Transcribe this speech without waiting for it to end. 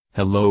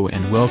Hello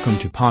and welcome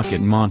to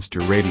Pocket Monster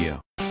Radio.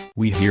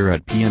 We here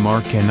at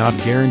PMR cannot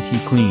guarantee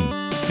clean,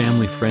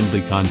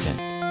 family-friendly content.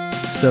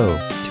 So,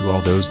 to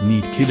all those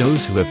neat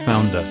kiddos who have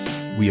found us,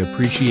 we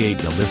appreciate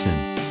the listen.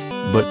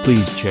 But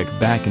please check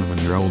back in when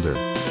you're older.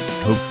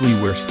 Hopefully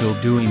we're still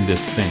doing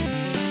this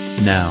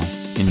thing. Now,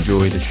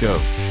 enjoy the show.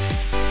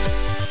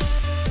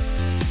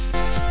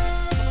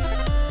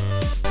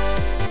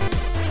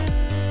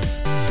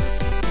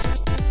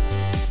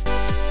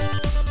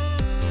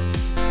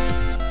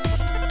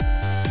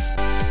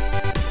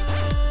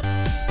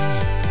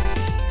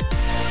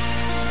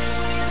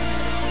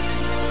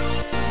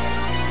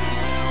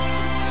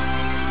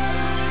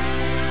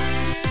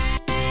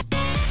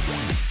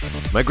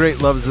 My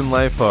great loves in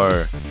life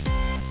are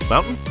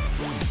mountain,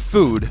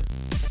 food,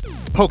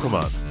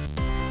 Pokemon.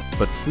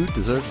 But food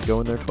deserves to go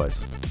in there twice.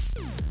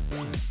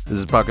 This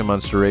is Pocket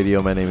Monster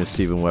Radio. My name is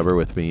Steven Weber.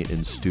 With me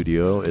in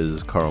studio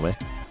is Carl May.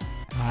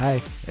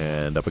 Hi.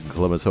 And up in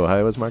Columbus,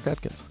 Ohio is Mark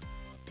Atkins.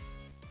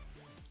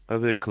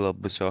 I'm in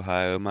Columbus,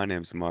 Ohio. My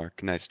name's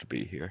Mark. Nice to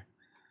be here.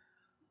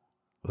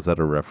 Was that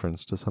a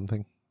reference to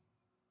something?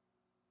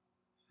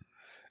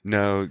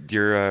 No,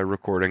 your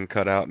recording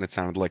cut out and it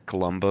sounded like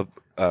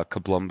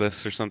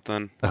Columbus or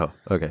something. Oh,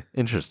 okay.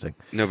 Interesting.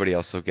 Nobody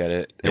else will get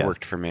it. It Yeah.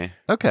 worked for me.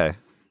 Okay.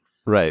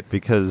 Right,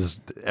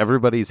 because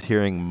everybody's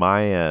hearing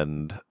my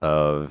end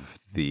of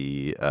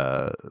the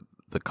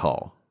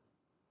call.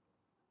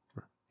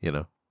 You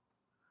know?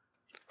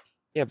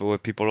 Yeah, but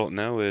what people don't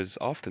know is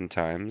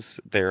oftentimes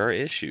there are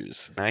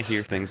issues. I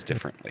hear things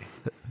differently.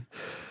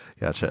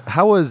 Gotcha.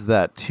 How was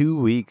that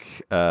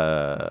 2-week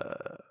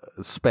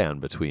span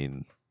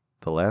between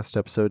the last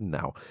episode and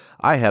now?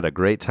 I had a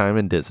great time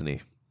in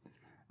Disney.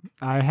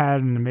 I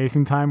had an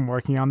amazing time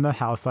working on the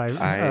house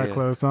I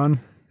closed on.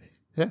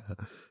 Yeah.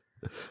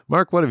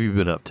 Mark, what have you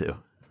been up to?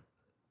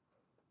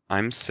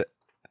 I'm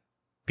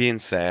being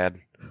sad.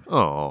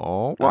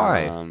 Oh,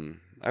 why?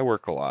 I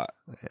work a lot.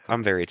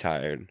 I'm very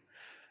tired.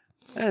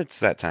 It's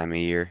that time of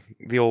year.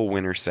 The old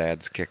winter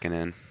sad's kicking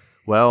in.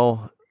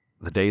 Well,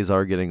 the days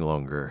are getting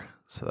longer,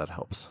 so that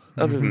helps.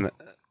 Other than that,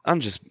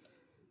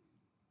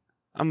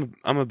 I'm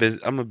a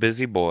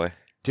busy boy.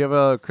 Do you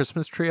have a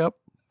Christmas tree up?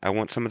 I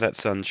want some of that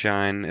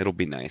sunshine. It'll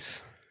be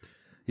nice.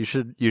 You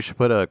should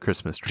put a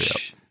Christmas tree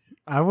up.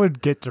 I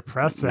would get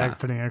depressed at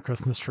putting a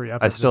Christmas tree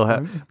up. I at still this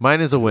have point.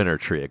 mine is a winter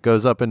tree. It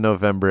goes up in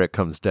November, it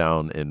comes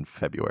down in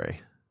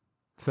February.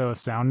 So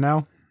it's down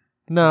now?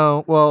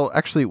 No, well,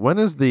 actually, when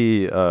is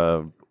the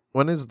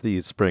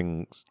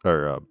spring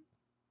or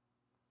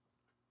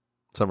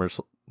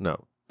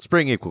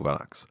spring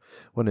equinox?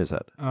 When is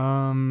that?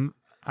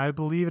 I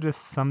believe it is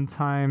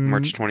sometime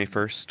March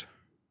 21st.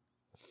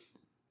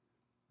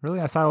 Really?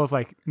 I thought it was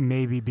like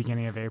maybe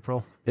beginning of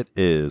April. It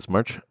is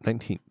March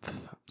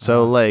 19th.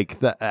 So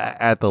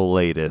at the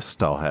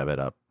latest, I'll have it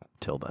up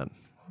till then.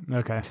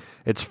 Okay.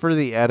 It's for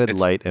the added It's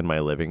light in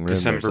my living room.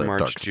 December, There's a March,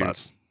 dark June,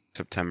 spot.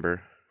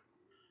 September.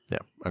 Yeah,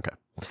 okay.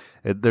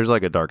 There's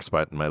like a dark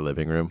spot in my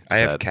living room. I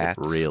have that cats.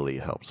 It really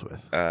helps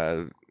with.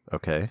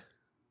 Okay.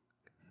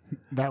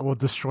 That will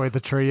destroy the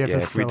tree if Yeah,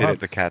 it's if we still did up. it,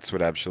 the cats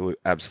would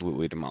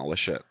absolutely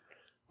demolish it.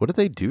 What do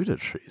they do to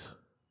trees?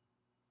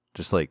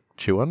 Just like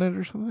chew on it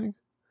or something?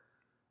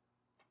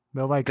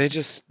 They'll like They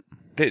just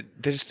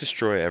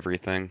destroy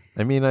everything.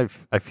 I mean, I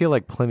feel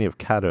like plenty of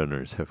cat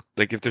owners have.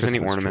 Like if there's any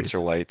Christmas ornaments trees.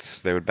 or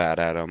lights, they would bat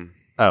at them.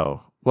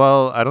 Oh,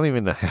 well, I don't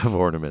even have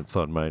ornaments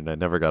on mine. I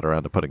never got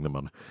around to putting them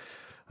on.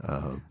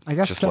 I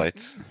guess Just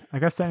lights. I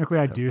guess technically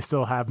I do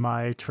still have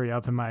my tree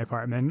up in my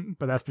apartment,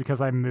 but that's because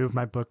I moved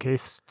my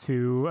bookcase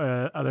to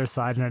other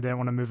side and I didn't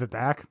want to move it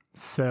back.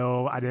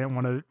 So I didn't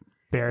want to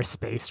bare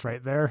space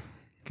right there.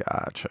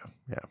 Gotcha.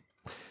 Yeah.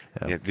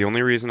 Yeah, the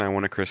only reason I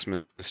want a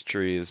Christmas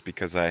tree is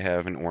because I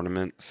have an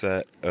ornament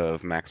set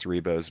of Max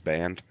Rebo's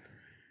band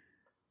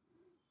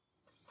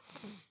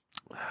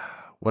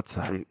What's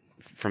that?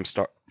 from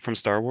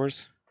Star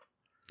Wars.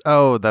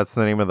 Oh, that's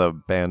the name of the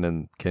band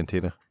in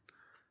Cantina.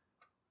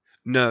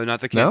 No,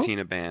 not the No?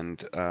 Cantina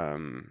band.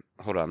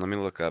 Hold on, let me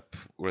look up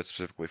what it's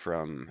specifically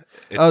from.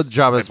 Jabba's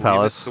I believe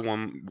Palace. It's the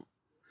one,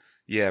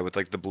 yeah, with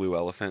like the blue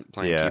elephant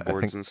playing Yeah,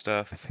 keyboards and I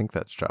stuff. think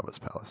that's Jabba's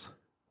Palace.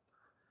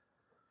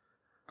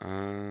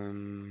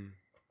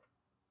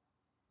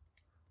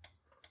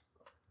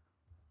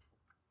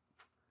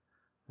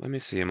 Let me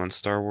see. I'm on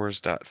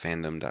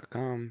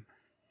StarWars.fandom.com.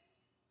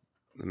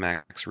 The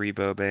Max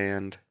Rebo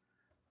band.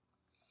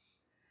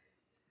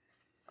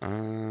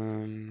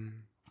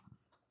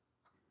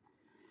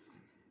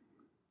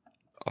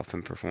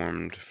 Often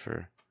performed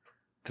for.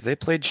 Do they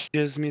play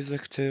jizz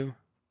music too?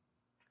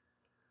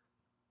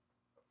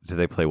 Do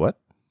they play what?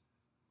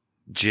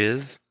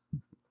 Jizz?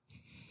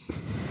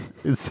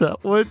 Is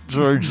that what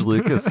George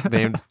Lucas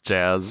named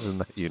jazz in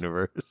that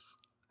universe?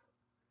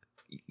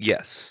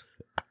 Yes.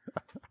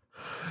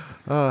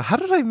 How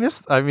did I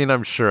miss? I mean,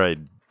 I'm sure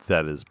I've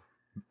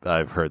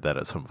heard that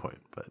at some point,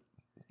 but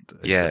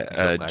Yeah,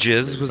 don't actually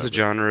jizz was a remember.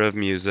 genre of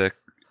music.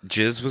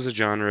 Jizz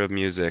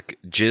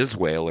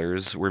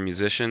wailers were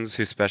musicians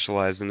who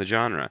specialized in the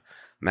genre.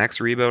 Max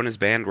Rebo and his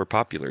band were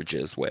popular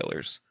jizz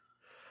wailers.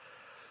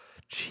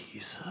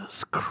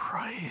 Jesus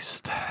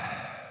Christ.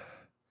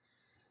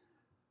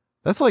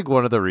 That's like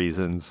one of the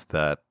reasons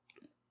that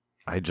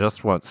I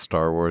just want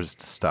Star Wars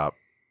to stop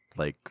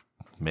like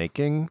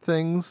making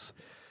things,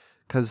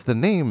 because the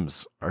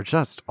names are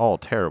just all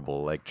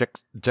terrible. Like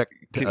Dexter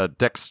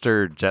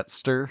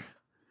Jetster.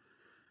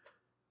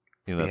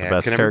 You know, the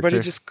best can character.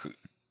 everybody just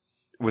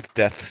with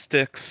death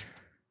sticks?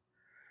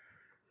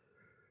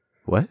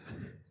 What?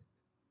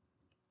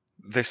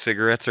 Their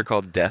cigarettes are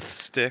called death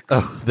sticks.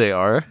 Oh, they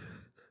are?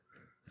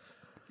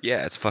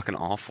 Yeah, it's fucking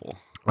awful.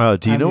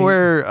 Do you know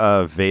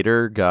where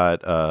Vader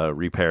got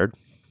repaired?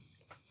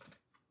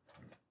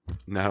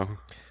 No.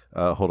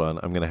 Hold on,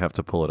 I'm gonna have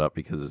to pull it up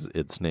because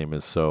its name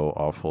is so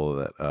awful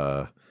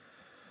that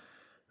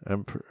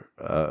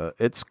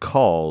it's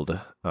called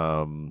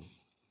the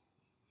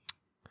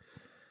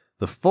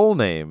full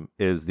name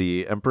is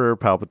the Emperor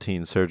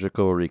Palpatine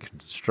Surgical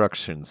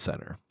Reconstruction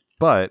Center,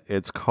 but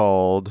it's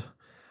called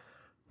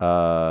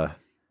what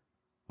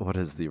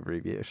is the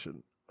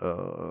abbreviation?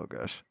 Oh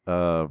gosh,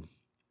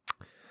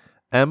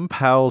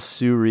 MPAL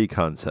Su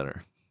Recon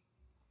Center.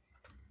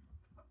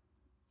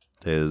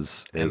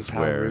 Is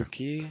where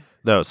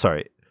no,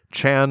 sorry,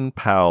 Chan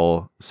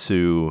Pal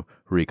Su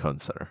Recon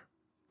Center,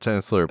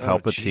 Chancellor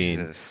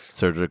Palpatine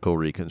Surgical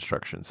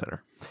Reconstruction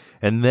Center,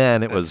 and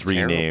then it was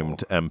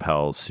renamed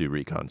MPAL Su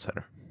Recon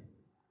Center.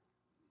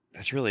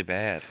 That's really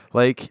bad.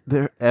 Like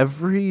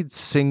every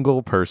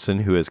single person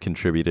who has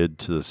contributed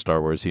to the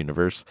Star Wars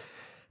universe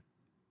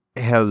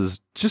has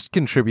just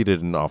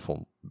contributed an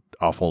awful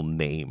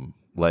name.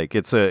 Like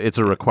it's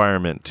a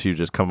requirement to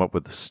just come up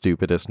with the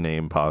stupidest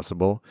name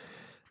possible.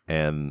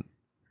 And,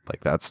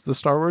 like, that's the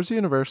Star Wars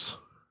universe.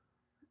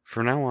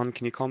 From now on,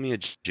 can you call me a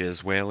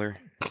jizz whaler?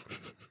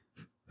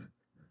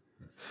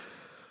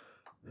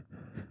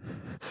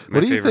 What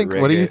do you think?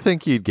 What do you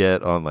think you'd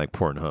get on like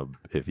Pornhub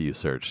if you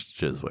searched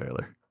jizz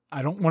whaler?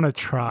 I don't want to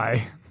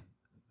try.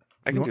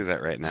 I can do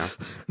that right now.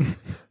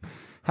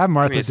 Have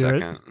Martha Give me a do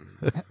second.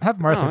 it. Have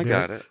Martha I do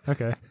got it. it.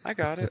 Okay. I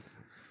got it.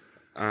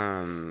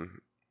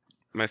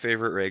 My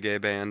favorite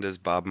reggae band is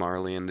Bob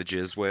Marley and the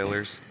Jizz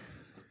Whalers.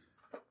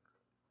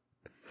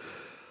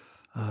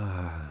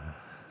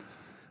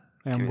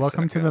 And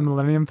welcome to the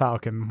Millennium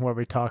Falcon, where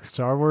we talk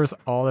Star Wars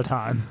all the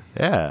time.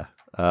 Yeah.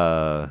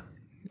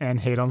 And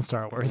hate on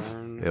Star Wars.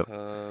 Yep.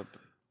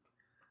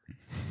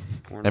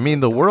 I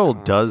mean, the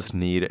world does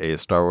need a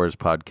Star Wars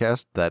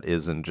podcast that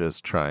isn't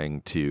just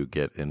trying to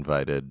get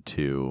invited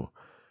to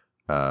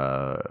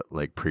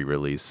like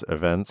pre-release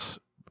events,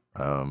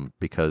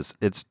 because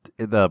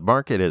the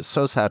market is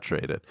so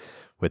saturated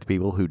with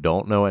people who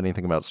don't know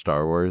anything about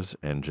Star Wars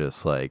and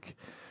just like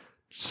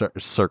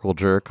circle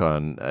jerk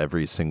on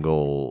every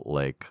single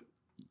like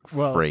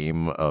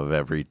frame of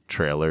every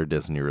trailer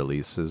Disney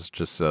releases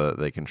just so that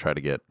they can try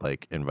to get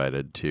like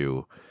invited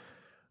to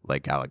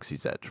like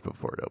Galaxy's Edge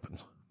before it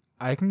opens.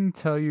 I can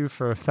tell you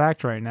for a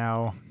fact right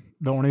now,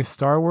 the only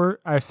Star Wars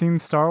I've seen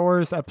Star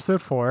Wars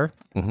Episode 4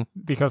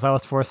 because I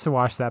was forced to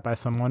watch that by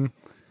someone.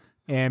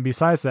 And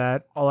besides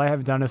that, all I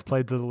have done is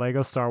played the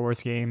Lego Star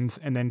Wars games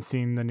and then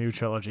seen the new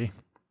trilogy.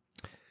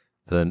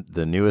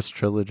 The newest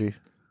trilogy?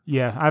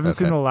 Yeah, I haven't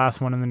seen the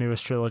last one in the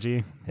newest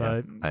trilogy,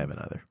 but I haven't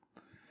either.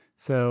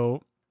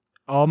 So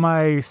all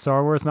my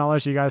Star Wars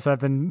knowledge you guys have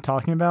been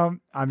talking about,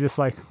 I'm just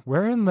like,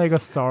 where in Lego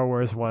Star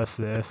Wars was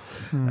this?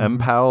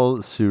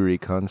 MPAL Su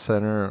Recon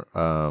Center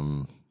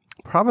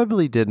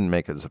probably didn't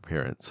make its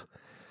appearance.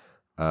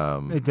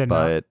 It did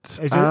but,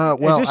 not. It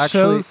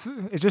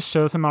just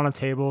shows him on a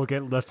table,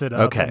 get lifted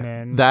up. Okay, and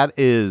then... that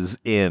is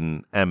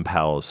in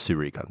MPAL Su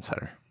Recon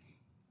Center.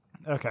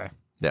 Okay.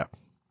 Yeah.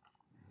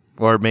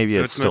 Or maybe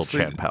So it's still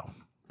Chan Pal.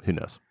 Who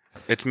knows?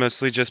 It's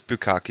mostly just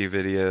Bukkake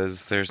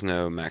videos. There's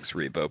no Max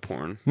Rebo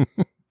porn.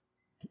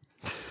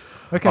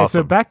 Okay,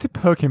 so back to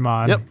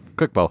Pokemon. Yep,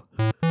 quick ball.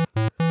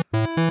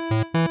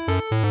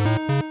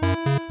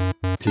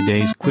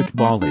 Today's quick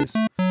ball is: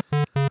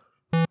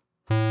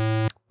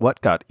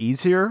 what got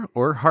easier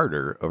or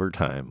harder over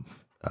time?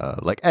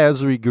 Like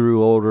as we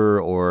grew older,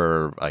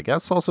 or I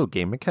guess also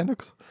game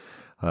mechanics?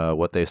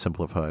 What they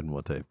simplified and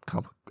what they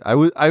I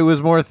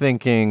was more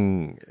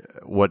thinking,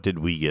 what did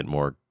we get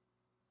more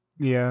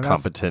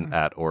competent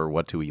at, or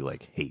what do we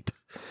like hate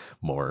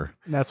more?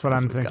 That's what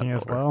I'm thinking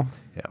as well.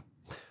 Yeah.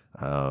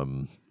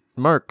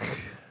 Mark,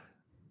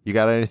 you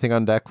got anything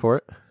on deck for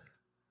it?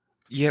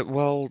 Yeah,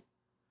 well,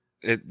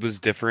 it was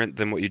different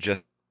than what you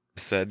just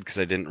said because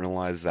I didn't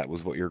realize that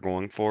was what you're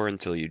going for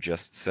until you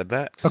just said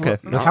that. Okay.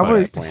 How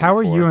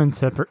are you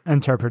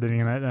interpreting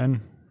it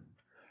then?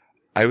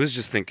 I was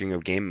just thinking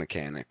of game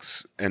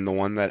mechanics, and the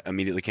one that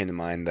immediately came to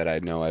mind that I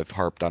know I've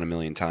harped on a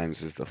million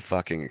times is the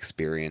fucking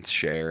experience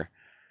share.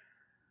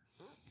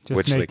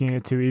 Just making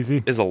it too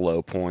easy? Is a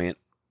low point.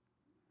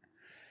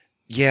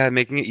 Yeah,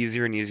 making it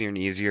easier and easier and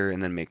easier,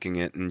 and then making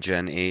it in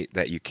Gen 8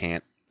 that you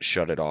can't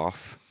shut it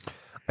off.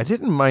 I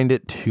didn't mind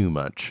it too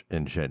much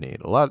in Gen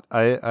 8.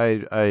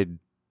 I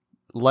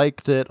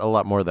liked it a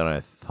lot more than I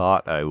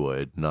thought I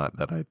would, not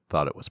that I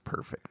thought it was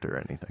perfect or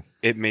anything.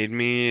 It made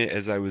me,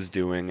 as I was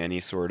doing any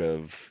sort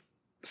of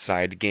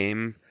side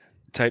game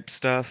type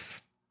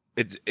stuff,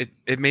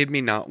 it made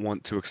me not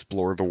want to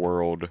explore the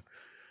world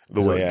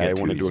the So way it'd get I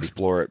too wanted to easy.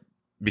 explore it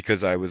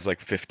because I was like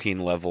 15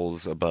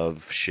 levels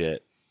above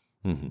shit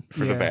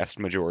for the Yeah. vast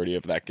majority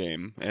of that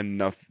game, and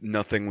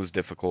nothing was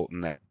difficult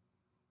in that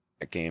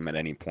game at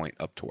any point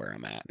up to where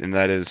I'm at, and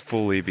that is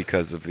fully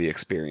because of the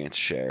experience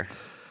share.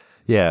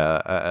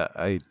 Yeah,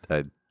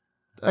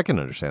 I can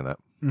understand that.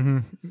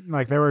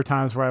 Like there were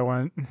times where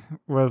I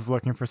was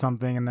looking for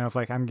something, and then I was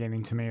like, I'm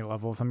gaining too many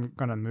levels. I'm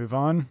gonna move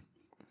on.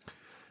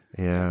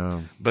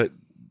 Yeah. But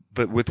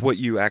with what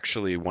you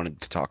actually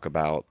wanted to talk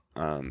about,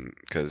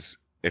 because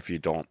if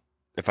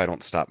I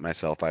don't stop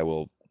myself, I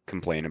will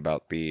complain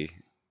about the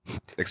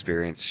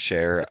experience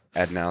share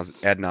ad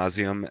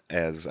nauseum,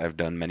 as I've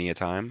done many a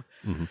time.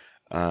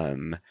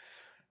 Mhm.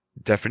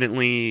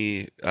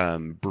 Definitely,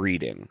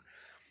 breeding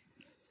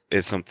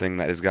is something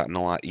that has gotten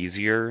a lot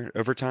easier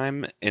over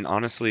time, and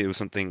honestly, it was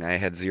something I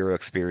had zero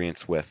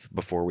experience with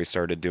before we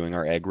started doing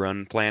our egg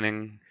run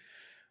planning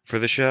for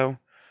the show,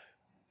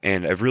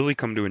 and I've really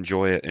come to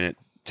enjoy it, and it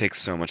takes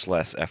so much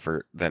less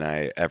effort than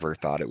I ever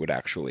thought it would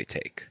actually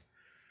take.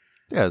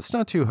 Yeah, it's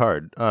not too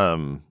hard.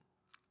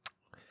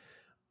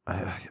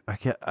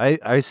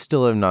 I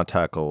still have not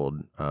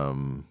tackled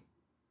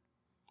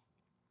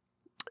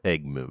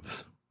egg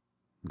moves.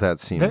 That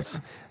seems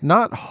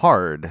not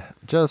hard,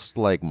 just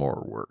like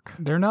more work.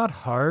 They're not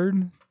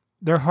hard.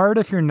 They're hard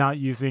if you're not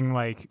using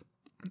like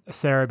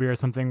Cerebi or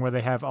something where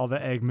they have all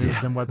the egg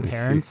moves and what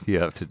parents. You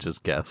have to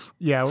just guess.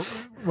 Yeah,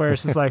 where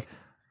it's just like,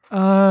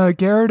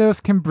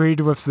 Gyarados can breed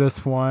with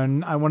this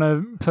one. I want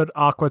to put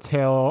Aqua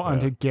Tail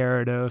onto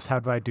Gyarados. How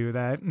do I do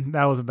that?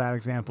 That was a bad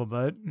example,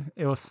 but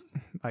it was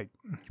like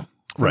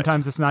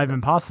sometimes it's not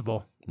even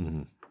possible.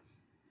 Mhm.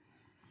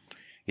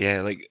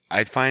 Yeah, like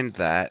I find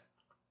that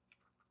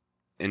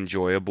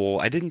enjoyable.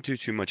 I didn't do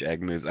too much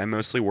egg moves. I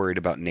mostly worried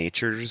about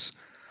natures,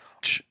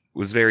 which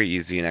was very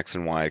easy in X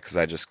and Y because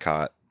I just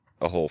caught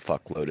a whole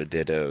fuckload of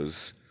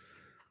Dittos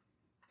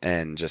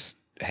and just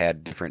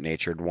had different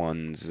natured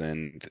ones.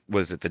 And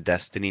was it the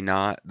Destiny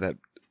Knot that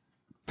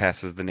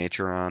passes the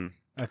nature on?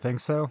 I think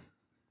so.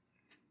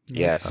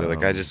 Yeah, so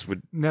like I just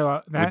would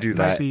No, that do might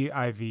that. be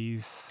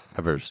IVs.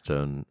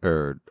 Everstone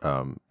or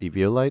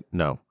Eviolite?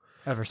 No,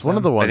 Everstone. it's one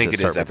of the ones. I think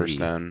that it is start with E.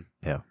 Everstone.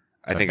 Yeah.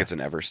 I think Okay. it's an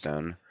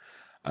Everstone.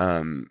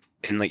 And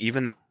like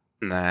even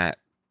that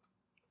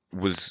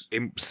was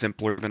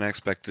simpler than I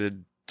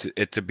expected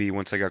it to be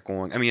once I got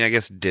going. I mean, I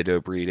guess Ditto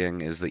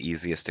breeding is the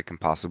easiest it can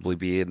possibly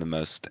be and the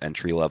most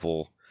entry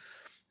level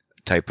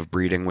type of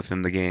breeding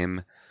within the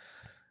game.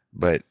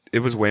 But it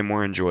was way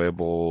more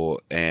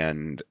enjoyable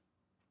and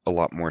a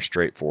lot more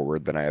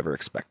straightforward than I ever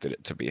expected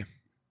it to be.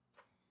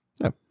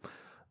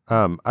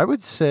 I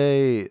would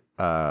say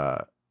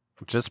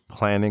just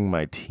planning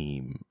my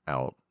team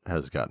out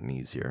has gotten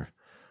easier,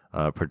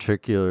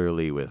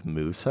 particularly with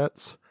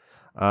movesets.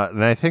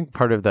 And I think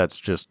part of that's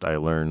just I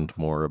learned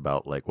more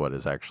about like what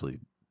is actually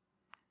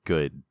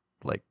good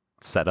like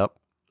setup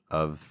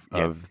of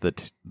the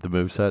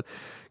moveset.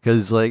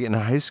 Because like in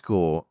high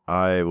school,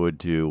 I would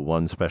do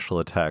one special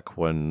attack,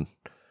 one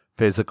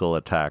physical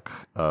attack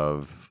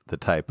of the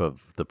type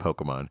of the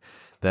Pokemon.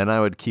 Then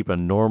I would keep a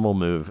normal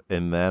move,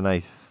 and then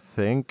I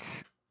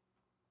think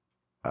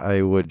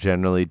I would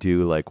generally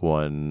do like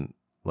one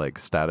like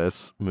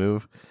status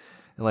move.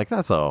 And like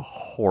that's a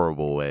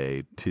horrible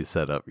way to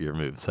set up your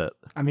moveset.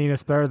 I mean,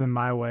 it's better than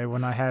my way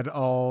when I had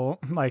all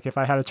like if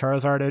I had a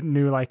Charizard, it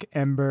knew like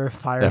Ember,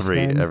 Fire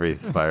Spin. Every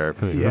fire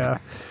move. Yeah.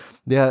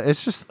 Yeah,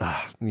 it's just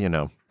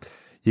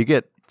you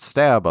get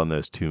stab on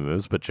those two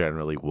moves, but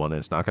generally one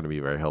is not going to be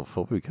very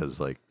helpful because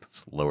like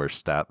it's lower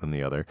stat than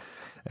the other.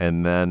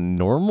 And then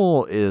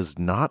normal is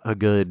not a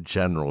good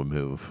general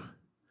move.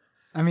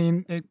 I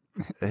mean,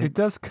 it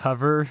does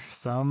cover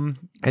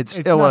some. It's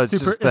It's well, not it's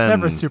super. just It's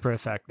never then- super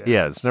effective.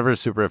 Yeah, it's never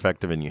super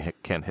effective, and you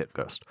can't hit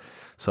Ghost.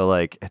 So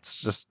like, it's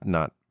just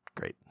not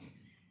great.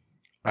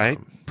 I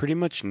pretty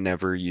much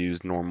never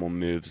use normal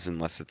moves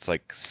unless it's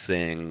like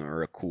Sing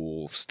or a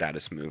cool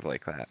status move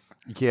like that.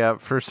 Yeah,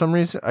 for some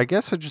reason, I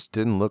guess I just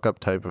didn't look up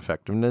type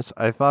effectiveness.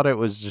 I thought it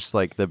was just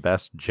like the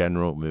best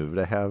general move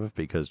to have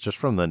because just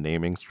from the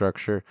naming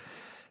structure,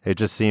 it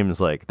just seems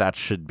like that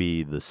should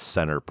be the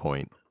center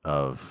point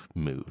of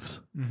moves.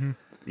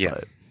 Yeah.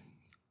 But-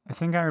 I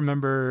think I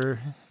remember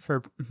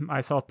for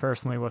myself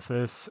personally with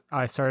this,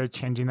 I started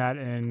changing that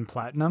in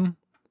Platinum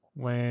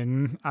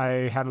when I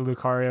had a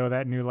Lucario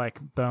that knew like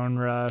Bone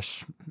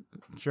Rush,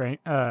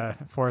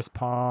 Forest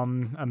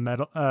Palm, a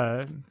metal,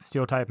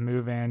 Steel type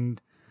move,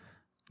 and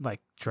like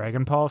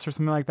Dragon Pulse or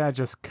something like that,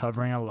 just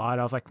covering a lot.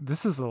 I was like,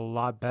 this is a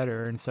lot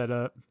better instead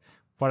of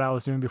what I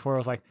was doing before. I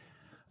was like,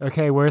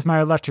 okay, where's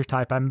my electric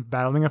type? I'm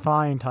battling a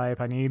flying type.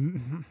 I need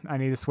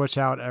to switch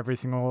out every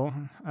single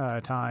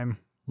time.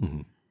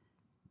 Mhm.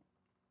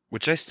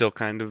 Which I still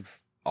kind of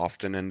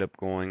often end up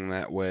going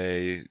that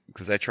way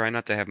because I try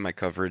not to have my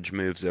coverage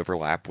moves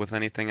overlap with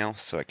anything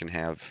else so I can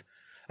have.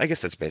 I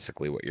guess that's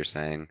basically what you're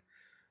saying.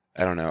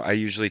 I don't know. I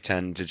usually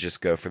tend to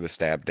just go for the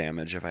stab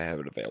damage if I have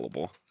it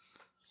available.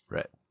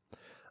 Right.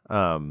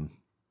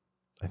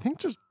 I think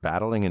just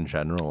battling in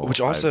general,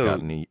 Which also- I've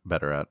gotten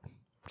better at.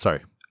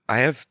 Sorry. I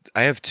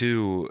have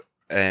two,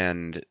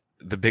 and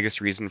the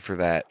biggest reason for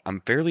that,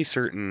 I'm fairly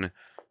certain.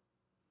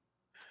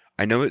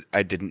 I know it.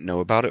 I didn't know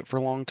about it for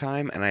a long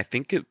time, and I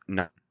think it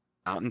not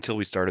until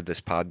we started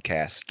this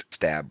podcast,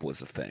 stab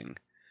was a thing.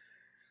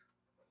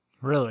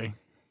 Really?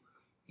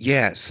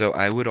 Yeah, so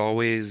I would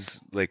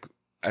always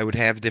I would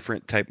have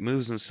different type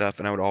moves and stuff,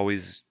 and I would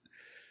always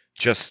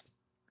just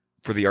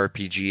for the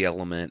RPG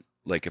element,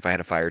 like if I had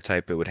a fire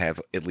type, it would have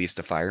at least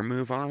a fire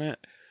move on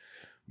it.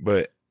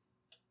 But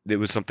it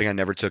was something I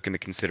never took into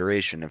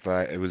consideration. If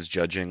I was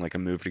judging like a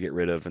move to get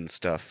rid of and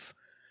stuff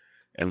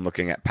and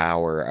looking at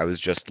power, I was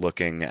just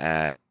looking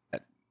at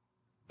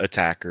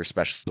attack or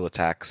special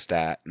attack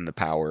stat and the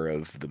power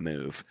of the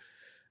move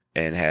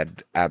and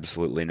had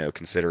absolutely no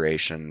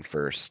consideration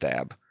for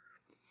stab.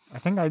 I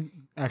think I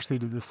actually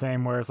did the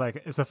same, whereas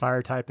like it's a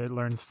fire type, it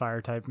learns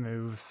fire type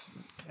moves.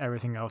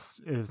 Everything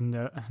else is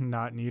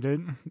not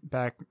needed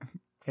back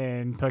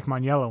in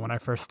Pokemon Yellow when I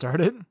first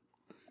started.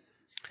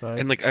 But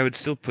And like I would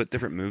still put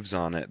different moves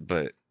on it,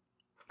 but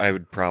I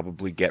would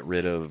probably get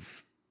rid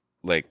of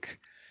like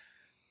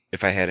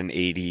if I had an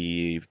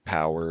 80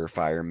 power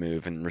fire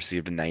move and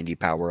received a 90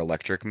 power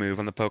electric move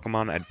on the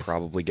Pokemon, I'd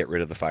probably get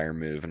rid of the fire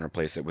move and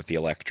replace it with the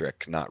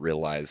electric, not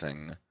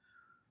realizing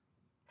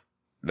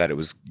that it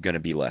was going to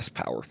be less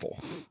powerful.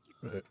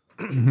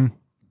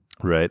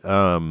 Right.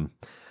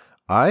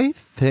 I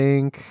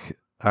think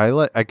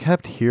I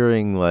kept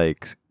hearing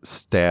like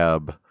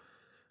stab,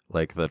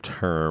 like the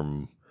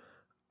term,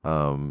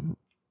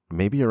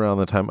 maybe around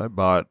the time I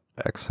bought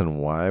X and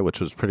Y,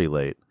 which was pretty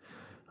late.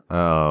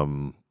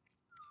 But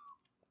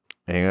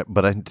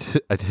I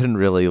didn't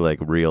really like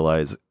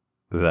realize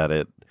that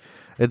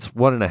it's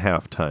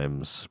 1.5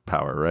 times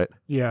power, right?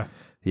 yeah.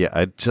 Yeah,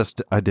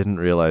 I didn't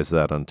realize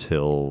that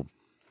until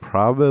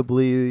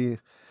probably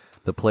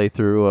the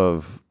playthrough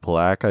of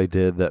Black I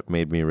did that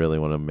made me really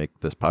want to make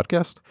this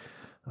podcast.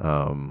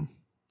 I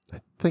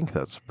think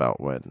that's about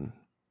when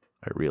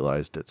I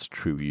realized its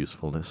true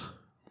usefulness.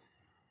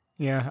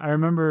 Yeah, I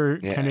remember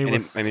Yeah, Kenny and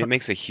was it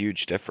makes a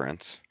huge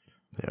difference.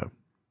 Yeah.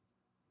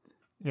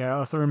 Yeah, I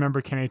also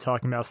remember Kenny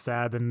talking about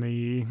stab in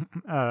the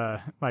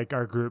like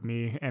our group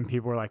me, and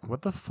people were like,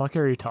 "What the fuck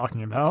are you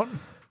talking about?"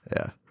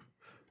 Yeah.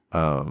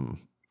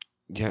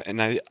 Yeah,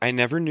 and I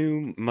never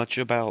knew much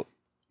about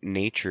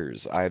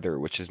natures either,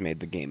 which has made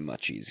the game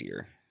much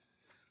easier.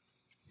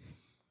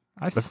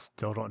 I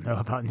still don't know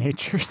about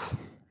natures.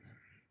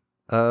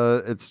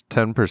 It's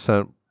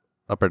 10%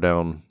 up or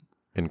down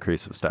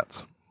increase of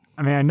stats.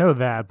 I mean, I know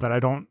that, but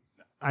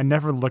I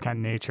never look at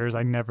natures.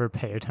 I never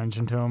pay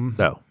attention to them.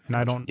 No. And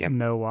I don't Yep.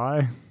 know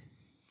why.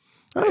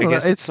 I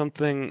guess it's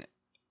something.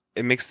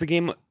 It makes the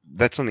game.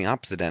 That's on the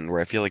opposite end,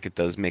 where I feel like it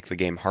does make the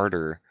game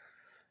harder,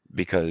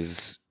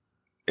 because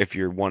if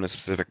you want a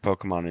specific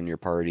Pokemon in your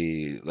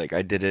party, like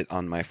I did it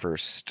on my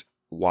first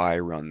Y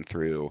run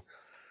through,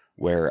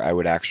 where I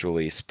would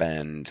actually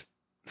spend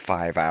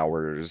 5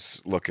 hours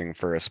looking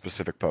for a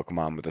specific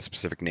Pokemon with a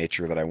specific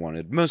nature that I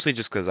wanted, mostly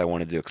just because I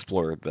wanted to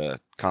explore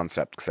the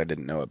concept because I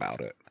didn't know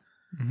about it.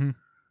 Mm-hmm.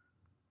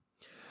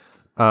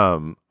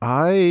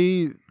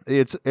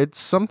 It's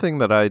something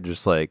that I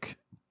just like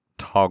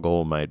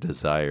toggle my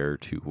desire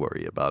to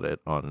worry about it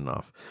on and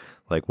off.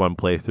 Like one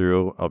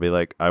playthrough, I'll be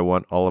like, I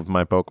want all of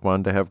my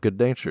Pokemon to have good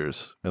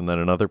natures. And then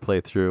another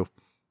playthrough,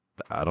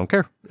 I don't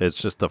care.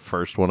 It's just the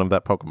first one of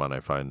that Pokemon I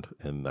find,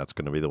 and that's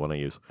going to be the one I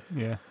use.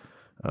 Yeah.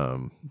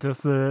 Does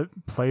the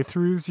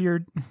playthroughs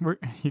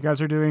you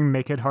guys are doing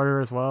make it harder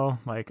as well?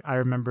 Like I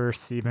remember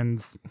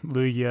Steven's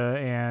Lugia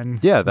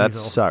and Yeah, that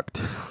Sneasel.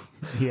 sucked.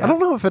 Yeah. I don't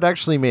know if it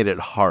actually made it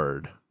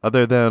hard,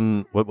 other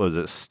than, what was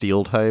it,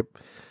 Steel type?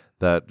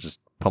 That just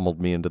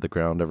pummeled me into the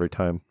ground every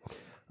time.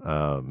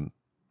 Because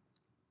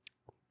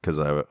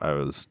I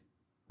was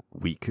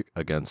weak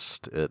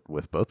against it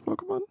with both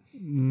Pokemon.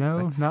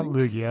 No, not think.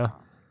 Lugia.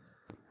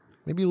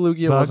 Maybe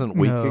Lugia Bug- wasn't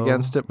weak no.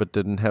 against it, but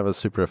didn't have a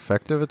super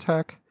effective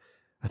attack.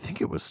 I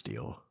think it was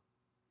Steel.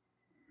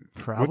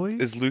 Probably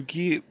What's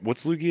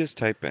Lugia's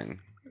typing?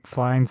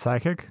 Flying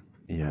Psychic.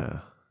 Yeah.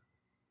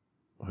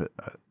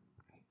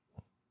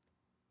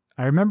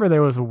 I remember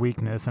there was a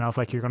weakness, and I was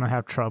like, "You're gonna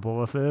have trouble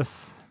with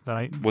this."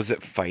 But Was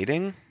it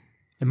fighting?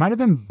 it might have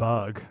been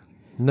Bug.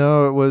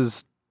 No, it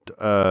was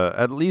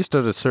at least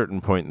at a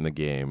certain point in the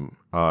game.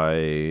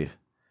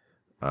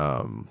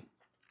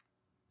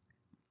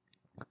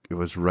 It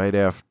was right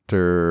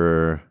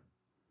after,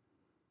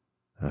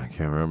 I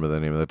can't remember the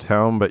name of the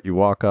town, but you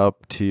walk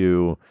up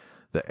to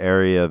the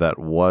area that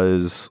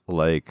was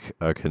like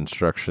a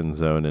construction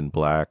zone in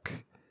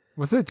Black.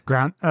 Was it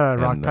ground rock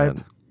and type?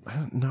 then-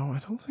 no, I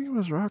don't think it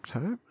was rock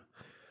type.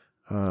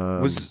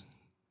 Was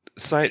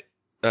side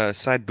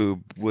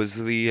boob was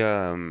the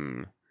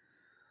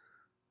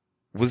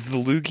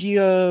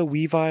Lugia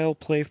Weavile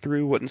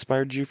playthrough what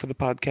inspired you for the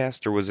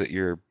podcast, or was it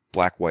your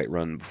black-white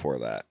run before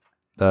that?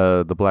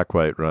 the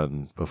Black-White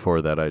run before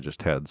that? I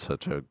just had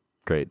such a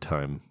great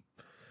time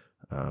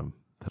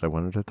that I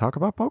wanted to talk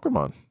about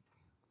Pokemon.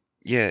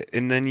 Yeah,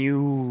 and then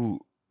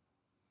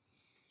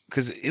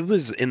because it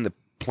was in the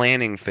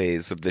planning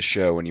phase of the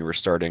show when you were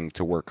starting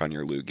to work on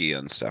your Lugia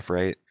and stuff,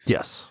 right?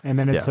 Yes. And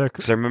then it Yeah. took,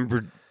 Because I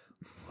remember,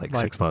 Like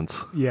 6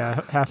 months.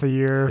 half a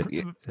year,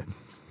 Yeah.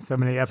 so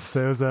many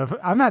episodes of,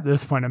 I'm at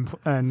this point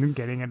and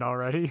getting it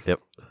already. Yep.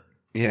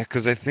 yeah,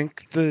 because I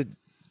think the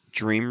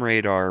Dream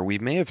Radar, we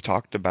may have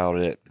talked about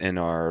it in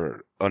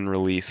our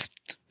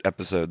unreleased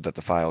episode that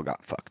the file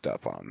got fucked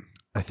up on,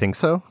 I think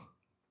so.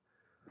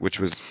 which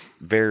was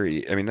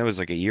that was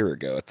like a year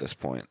ago at this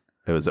point.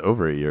 It was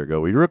over a year ago.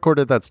 We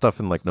recorded that stuff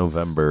in like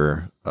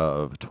November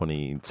of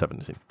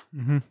 2017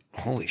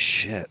 Holy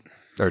shit.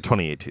 or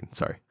 2018.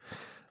 Sorry.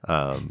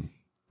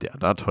 Yeah,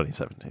 not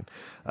 2017.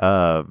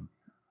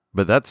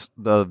 But that's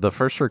the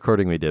first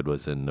recording we did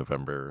was in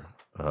November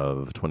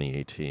of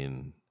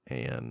 2018,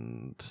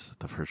 and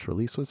the first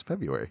release was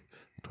February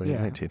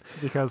 2019.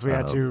 Because we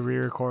had to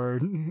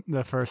re-record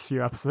the first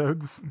few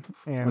episodes.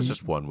 It And was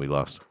just one we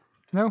lost.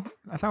 no,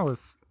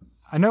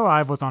 I know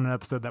I was on an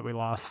episode that we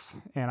lost,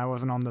 and I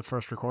wasn't on the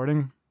first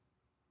recording.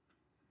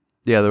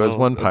 Yeah, there was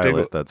Well, one a big-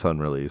 pilot that's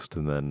unreleased,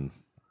 and then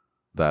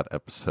that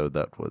episode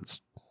that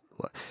was.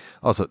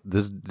 Also,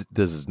 this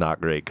is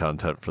not great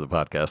content for the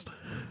podcast.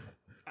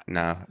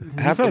 No.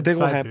 He Have a said big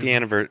old side boob.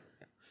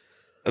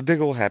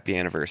 happy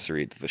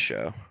anniversary to the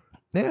show.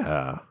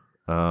 Yeah.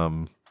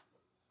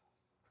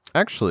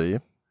 Actually,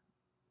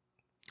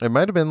 it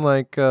might have been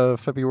like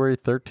February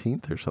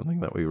 13th or something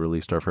that we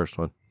released our first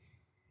one.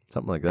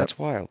 Something like that. That's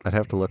wild. I'd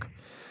have to look.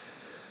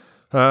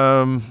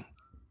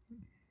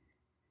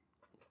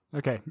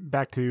 Okay,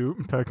 back to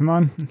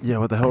Pokemon. Yeah,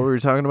 what the hell were we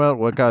talking about?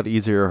 What got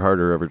easier or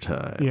harder over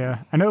time? Yeah,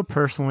 I know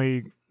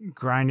personally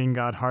grinding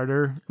got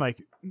harder.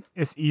 Like,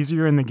 it's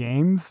easier in the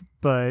games,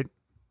 but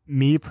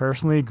me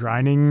personally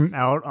grinding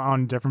out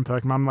on different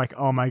Pokemon, I'm like,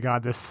 oh my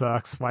god, this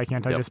sucks. Why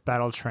can't I Yep. just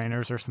battle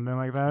trainers or something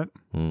like that?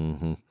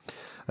 Mm-hmm.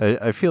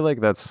 I feel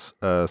like that's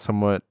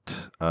somewhat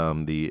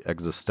the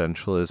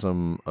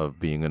existentialism of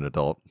being an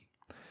adult.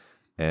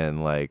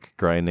 And like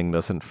grinding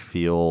doesn't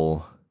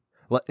feel...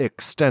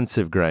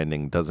 extensive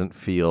grinding doesn't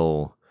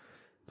feel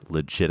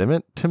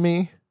legitimate to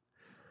me.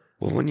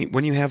 Well,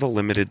 when you have a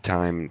limited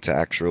time to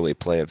actually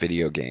play a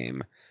video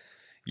game,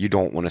 you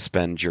don't want to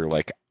spend your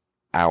like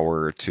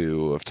hour or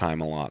two of time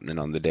allotment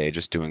on the day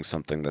just doing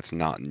something that's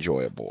not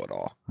enjoyable at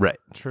all. Right.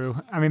 True.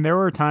 I mean, there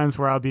were times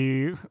where I'll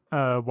be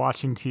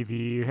watching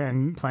TV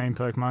and playing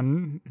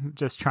Pokemon,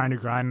 just trying to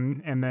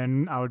grind, and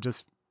then I would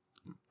just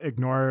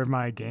ignore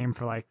my game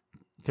for like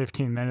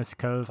 15 minutes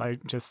because I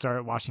just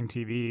started watching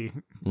TV.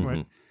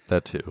 Mhm.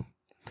 That too.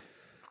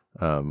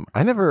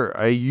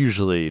 I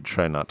usually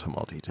try not to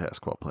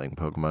multitask while playing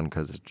Pokemon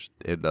because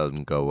it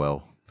doesn't go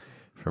well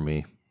for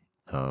me.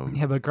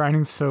 Yeah, but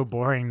grinding's so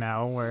boring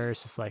now where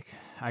it's just like,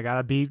 I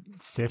gotta beat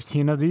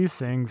 15 of these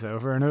things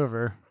over and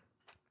over.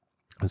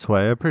 That's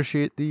why I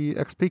appreciate the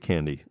XP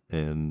candy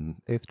in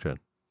 8th gen.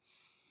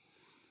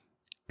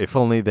 If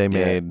only they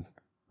made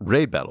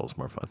raid battles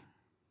more fun.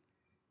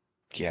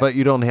 Yeah. But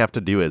you don't have to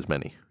do as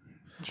many,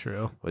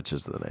 True. which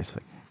is the nice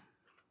thing.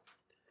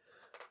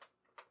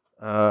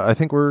 I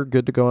think we're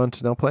good to go on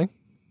to now playing.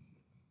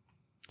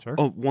 Sure.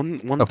 Oh, one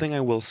thing I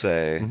will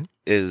say Mhm.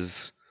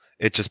 is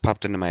it just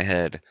popped into my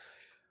head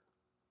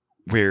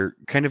where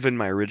kind of in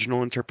my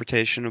original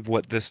interpretation of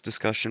what this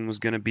discussion was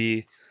going to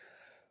be,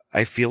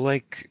 I feel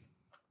like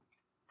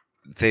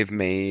they've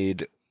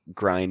made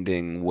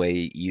grinding way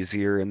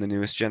easier in the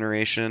newest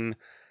generation,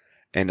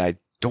 and I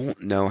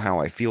don't know how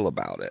I feel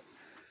about it.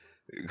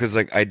 Because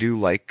like I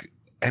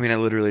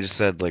literally just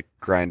said like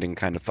grinding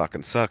kind of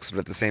fucking sucks, but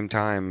at the same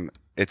time,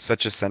 it's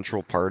such a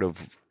central part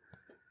of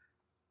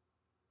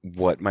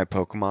what my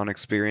Pokemon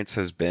experience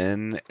has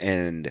been,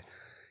 and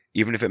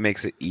even if it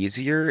makes it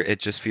easier, it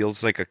just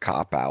feels like a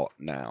cop-out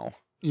now.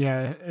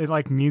 Yeah, it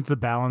like needs a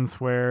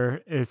balance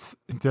where it's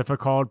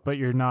difficult, but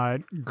you're not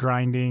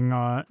grinding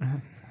on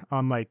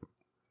like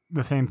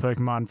the same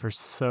Pokemon for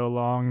so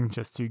long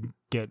just to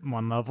get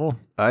one level.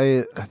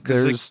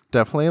 There's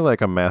definitely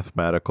like a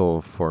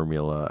mathematical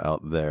formula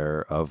out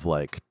there of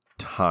like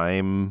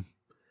time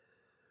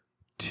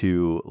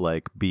to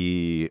like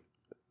be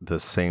the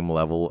same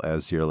level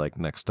as your like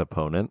next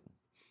opponent.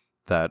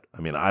 That,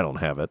 I mean, I don't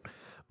have it,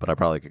 but I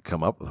probably could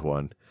come up with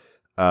one.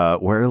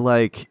 Where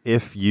like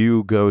if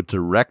you go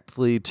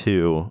directly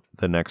to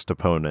the next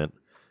opponent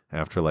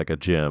after like a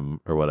gym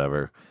or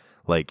whatever,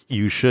 like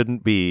you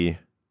shouldn't be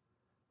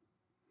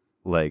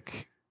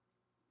like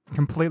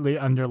Completely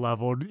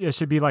underleveled. It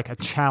should be like a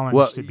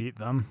challenge to beat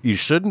them. you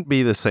shouldn't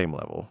be the same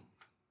level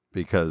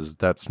because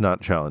that's not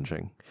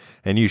challenging.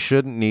 And you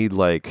shouldn't need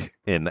like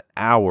an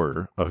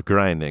hour of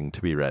grinding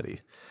to be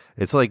ready.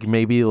 It's like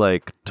maybe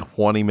like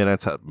 20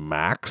 minutes at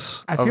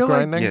max I of feel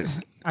like- grinding. Yes.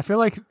 I feel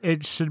like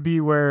it should be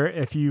where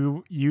if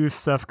you use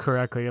stuff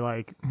correctly,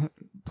 like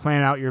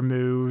plan out your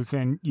moves,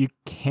 and you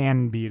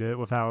can beat it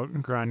without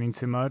grinding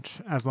too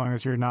much, as long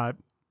as you're not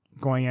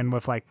going in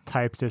with like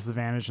type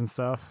disadvantage and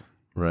stuff.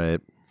 Right.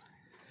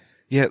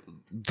 Yeah,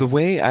 the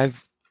way I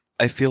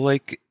feel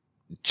like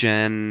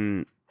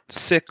Gen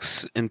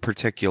 6 in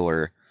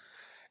particular,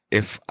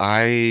 if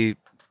I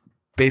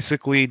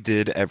basically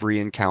did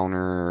every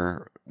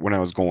encounter when I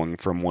was going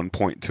from one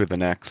point to the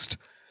next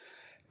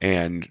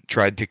and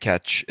tried to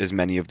catch as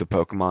many of the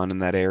Pokemon in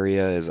that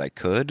area as I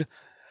could,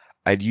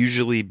 I'd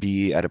usually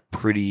be at a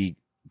pretty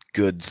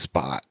good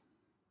spot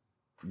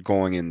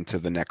going into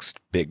the next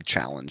big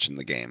challenge in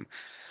the game.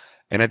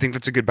 And I think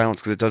that's a good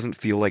balance because it doesn't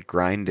feel like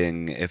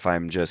grinding if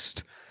I'm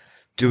just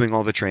doing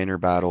all the trainer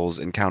battles,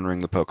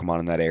 encountering the Pokemon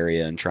in that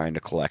area and trying to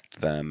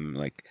collect them.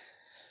 Like,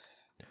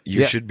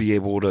 you should be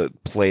able to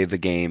play the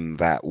game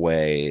that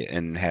way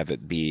and have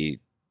it be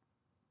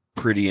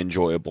pretty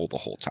enjoyable the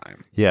whole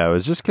time. Yeah, I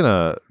was just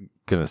gonna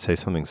say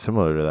something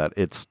similar to that.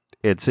 It's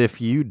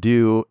if you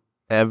do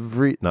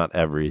not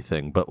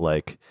everything, but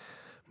like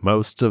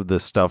most of the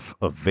stuff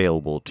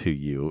available to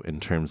you in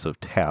terms of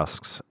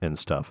tasks and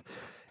stuff,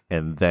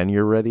 and then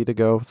you're ready to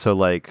go. So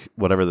like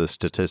whatever the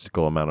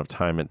statistical amount of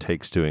time it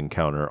takes to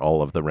encounter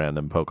all of the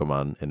random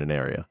Pokemon in an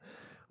area,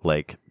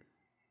 like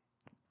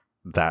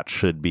that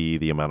should be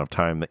the amount of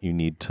time that you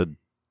need to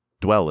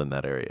dwell in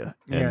that area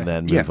and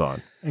then move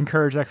on.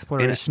 Encourage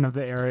exploration of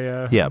the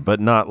area. Yeah, but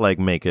not like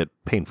make it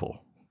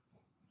painful.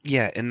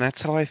 Yeah, and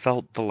that's how I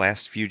felt the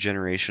last few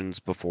generations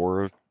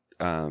before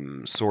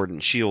Sword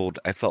and Shield.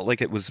 I felt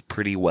like it was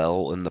pretty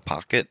well in the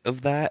pocket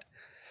of that.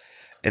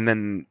 And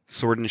then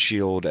Sword and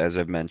Shield, as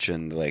I've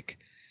mentioned, like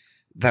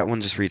that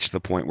one just reached the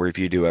point where if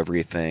you do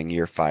everything,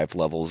 you're 5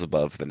 levels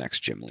above the next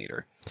gym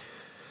leader.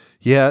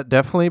 Yeah,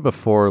 definitely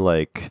before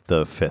like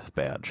the 5th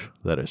badge.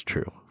 That is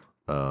true.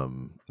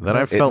 Then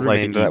I felt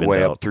like it that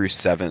way out. up through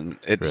 7.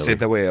 It stayed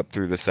that way up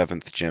through the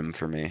 7th gym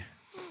for me.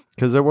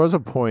 Because there was a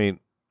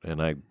point,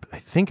 and I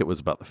think it was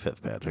about the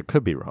 5th badge. I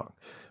could be wrong,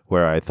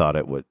 where I thought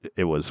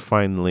it was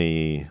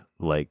finally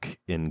like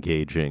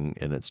engaging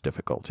in its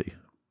difficulty.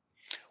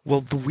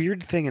 Well, the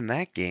weird thing in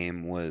that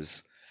game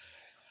was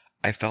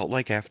I felt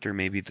like after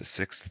maybe the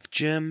 6th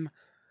gym,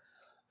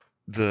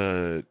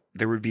 there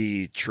would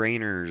be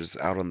trainers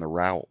out on the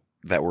route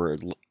that were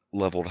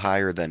leveled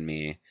higher than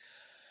me,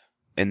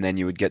 and then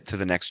you would get to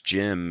the next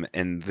gym,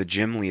 and the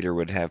gym leader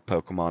would have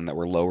Pokemon that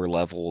were lower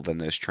level than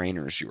those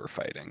trainers you were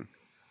fighting.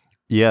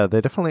 Yeah,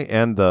 they definitely,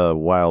 and the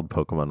wild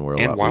Pokemon were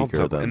a lot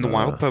weaker than and the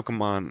wild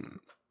Pokemon.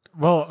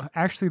 Well,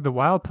 actually, the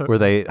wild Pokemon... Were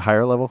they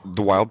higher level?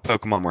 The wild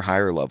Pokemon were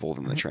higher level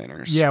than the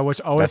trainers. Yeah, which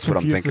always That's what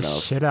I'm confused the thinking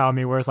of. shit out of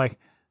me, where it's like,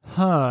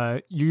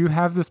 you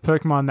have this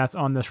Pokemon that's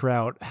on this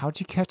route. How'd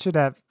you catch it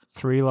at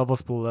 3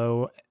 levels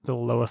below the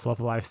lowest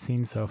level I've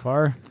seen so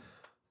far?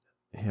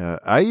 Yeah,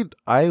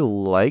 I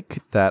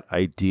like that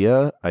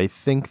idea. I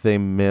think they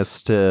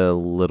missed a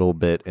little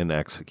bit in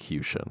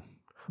execution.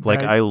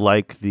 Like I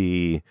like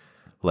the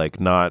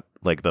not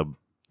like the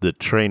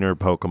trainer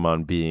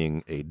Pokemon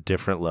being a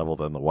different level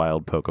than the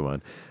wild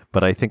Pokemon,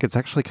 but I think it's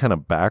actually kind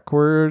of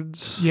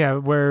backwards. Yeah,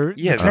 where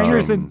the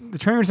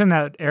trainers in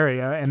that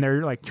area and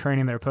they're like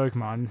training their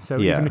Pokemon. So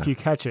even if you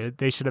catch it,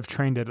 they should have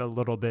trained it a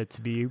little bit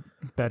to be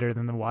better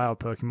than the wild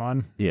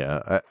Pokemon.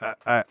 Yeah,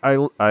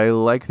 I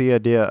like the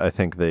idea. I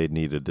think they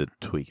needed to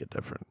tweak it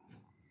different.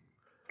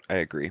 I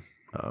agree.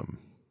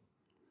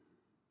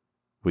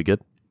 We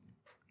good?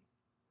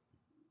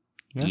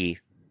 Yeah.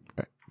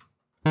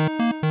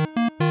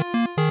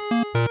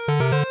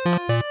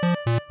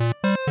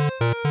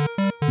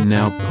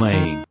 Now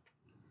playing.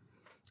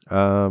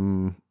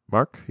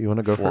 Mark, you want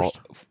to go first?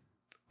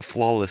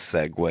 Flawless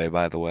segue,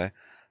 by the way.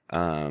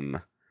 I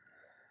went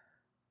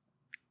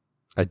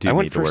need to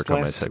work first on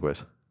my last-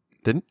 segues.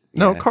 Didn't?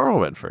 No, Yeah. Carl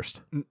went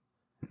first.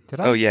 Did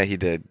I? Oh, yeah, he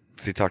did.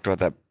 So he talked about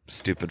that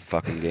stupid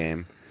fucking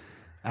game.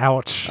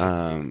 Ouch.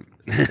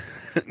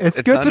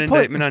 It's good not to an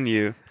play- indictment on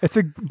you. It's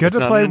good It's to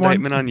not play an one.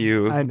 indictment on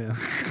you. I know.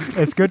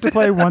 It's good to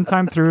play one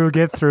time through,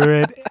 get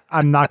through it.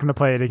 I'm not going to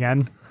play it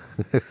again.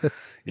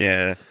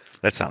 Yeah,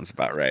 that sounds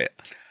about right.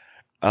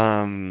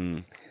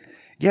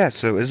 Yeah,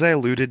 so as I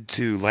alluded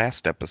to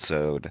last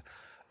episode,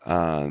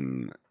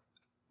 so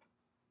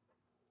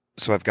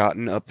I've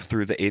gotten up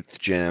through the 8th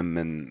gym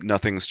and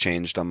nothing's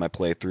changed on my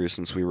playthrough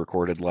since we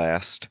recorded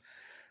last.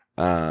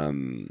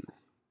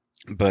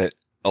 But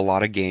a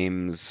lot of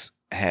games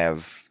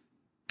have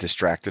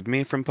distracted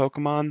me from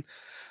Pokemon,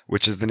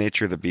 which is the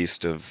nature of the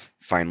beast of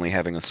finally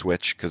having a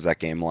Switch, because that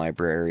game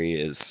library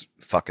is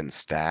fucking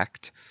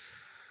stacked.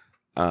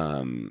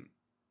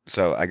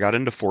 So I got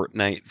into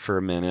Fortnite for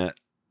a minute.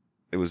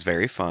 It was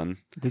very fun.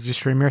 Did you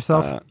stream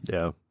yourself?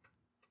 Yeah.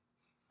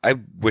 I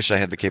wish I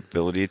had the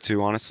capability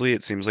to, honestly.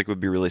 It seems like it would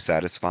be really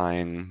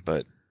satisfying,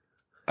 but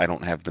I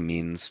don't have the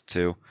means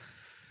to.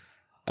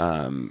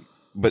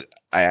 But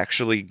I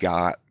actually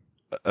got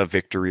a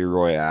victory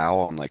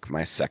royale on like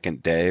my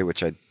second day,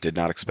 which I did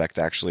not expect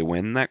to actually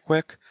win that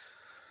quick.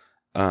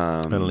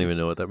 I don't even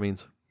know what that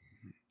means.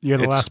 You're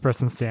the it's- last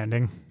person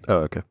standing. Oh,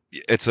 okay.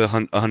 It's a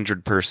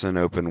 100-person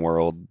open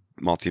world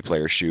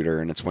multiplayer shooter,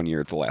 and it's when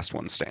you're the last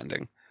one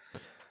standing.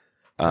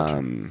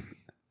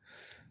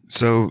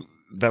 So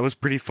that was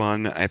pretty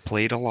fun. I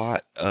played a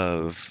lot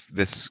of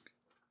this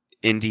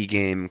indie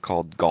game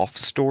called Golf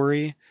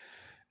Story.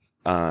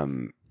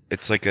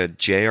 It's like a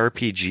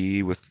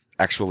JRPG with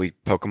actually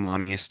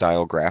Pokemon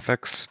style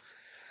graphics,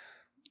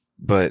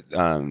 but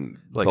Like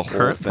the whole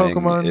current thing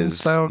Pokemon is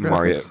style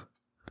Mario. graphics?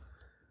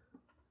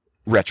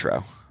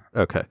 retro.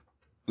 Okay.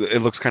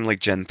 It looks kind of like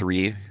Gen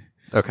 3.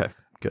 Okay.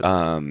 Good.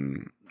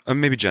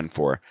 Maybe Gen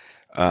 4.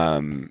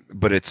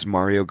 But it's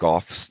Mario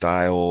Golf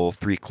style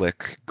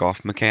 3-click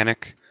golf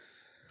mechanic.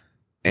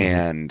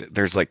 And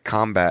there's like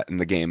combat in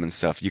the game and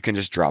stuff. You can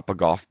just drop a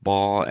golf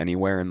ball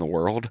anywhere in the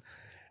world.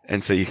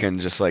 And so you can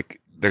just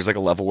like, there's like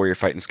a level where you're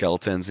fighting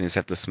skeletons and you just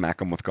have to smack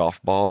them with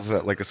golf balls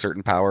at like a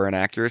certain power and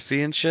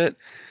accuracy and shit.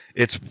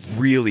 It's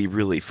really,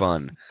 really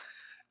fun.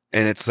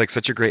 And it's like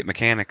such a great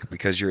mechanic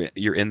because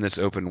you're in this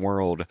open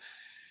world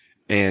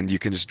and you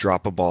can just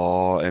drop a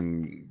ball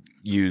and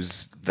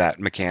use that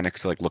mechanic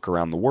to like look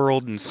around the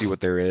world and see what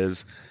there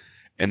is.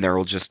 And there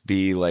will just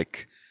be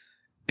like,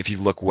 if you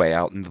look way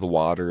out into the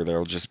water,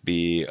 there'll just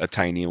be a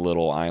tiny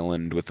little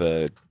island with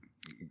a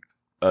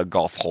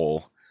golf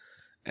hole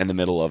in the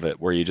middle of it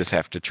where you just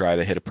have to try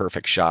to hit a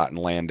perfect shot and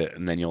land it,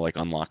 and then you'll like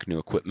unlock new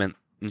equipment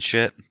and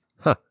shit.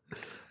 Huh.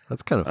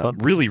 That's kind of fun.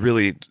 Really,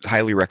 really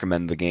highly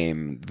recommend the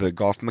game. The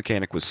golf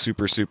mechanic was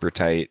super, super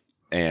tight,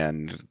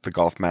 and the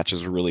golf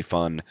matches were really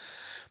fun,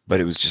 but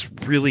it was just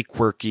really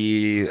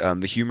quirky.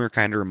 The humor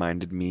kind of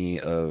reminded me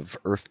of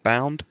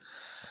Earthbound.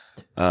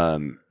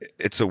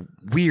 It's a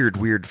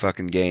weird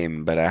fucking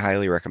game, but I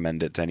highly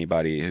recommend it to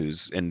anybody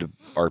who's into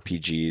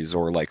RPGs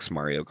or likes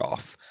Mario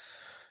Golf.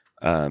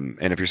 And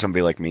if you're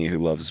somebody like me who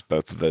loves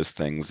both of those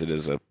things, it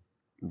is a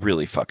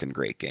really fucking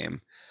great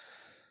game.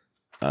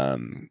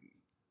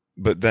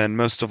 But then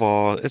most of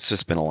all, it's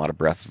just been a lot of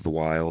Breath of the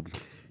Wild.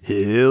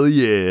 Hell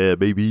yeah,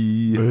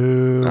 baby.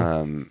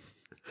 Boo.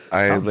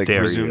 I How like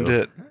dare resumed you.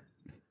 it.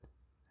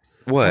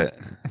 What?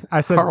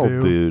 I said Carl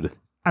boo. booed.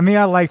 I mean,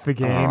 I like the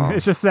game. Oh.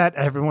 It's just that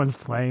everyone's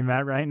playing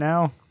that right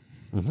now.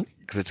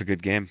 Because it's a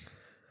good game.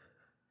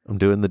 I'm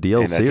doing the And I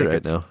DLC think right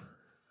it's- now.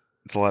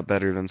 It's a lot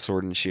better than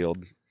Sword and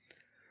Shield.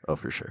 Oh,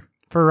 for sure.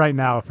 For right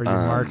now, for you,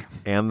 Mark.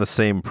 And the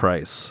same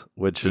price,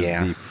 which is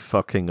Yeah. the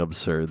fucking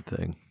absurd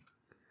thing.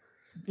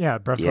 Yeah,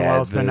 Breath of the yeah,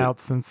 Wild's been the- out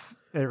since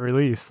it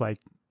released, like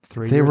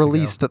 3 They years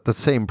released at the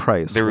same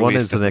price. They One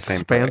released is at an the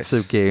same expansive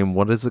price. game.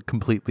 One is a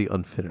completely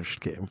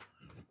unfinished game.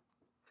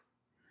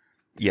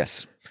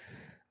 Yes.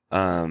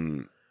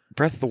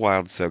 Breath of the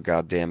Wild's so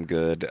goddamn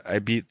good. I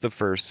beat the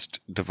first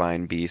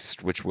Divine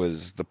Beast, which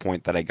was the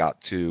point that I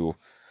got to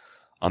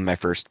on my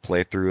first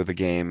playthrough of the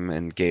game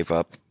and gave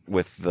up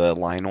with the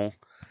Lionel.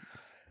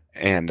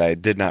 And I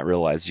did not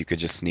realize you could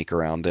just sneak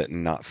around it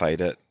and not fight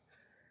it.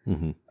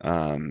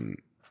 Mm-hmm.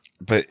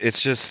 But it's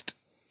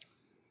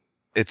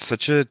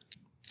such a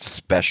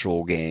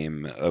special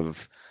game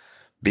of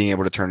being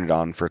able to turn it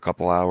on for a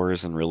couple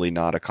hours and really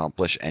not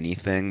accomplish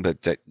anything,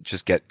 but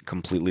just get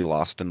completely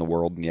lost in the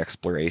world and the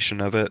exploration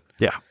of it.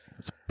 Yeah,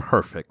 it's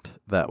perfect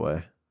that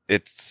way.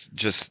 It's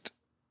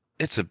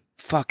a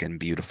fucking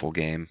beautiful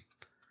game.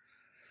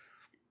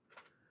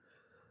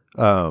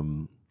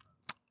 I'm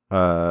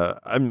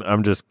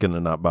just gonna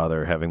not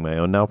bother having my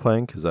own now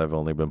playing because I've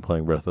only been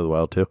playing Breath of the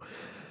Wild 2.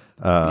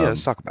 Yeah,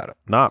 let's talk about it.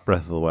 Not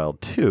Breath of the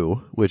Wild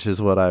 2, which is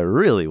what I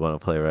really want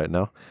to play right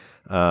now.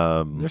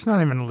 There's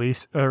not even a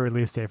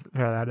release date for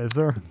that, is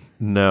there?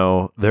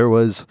 No, there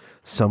was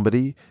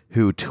somebody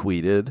who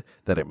tweeted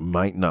that it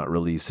might not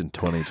release in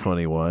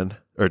 2021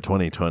 or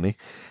 2020.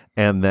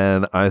 And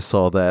then I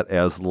saw that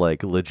as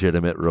like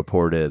legitimate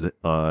reporting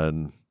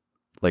on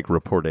my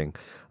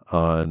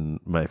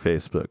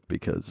Facebook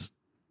because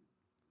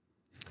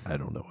I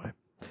don't know why.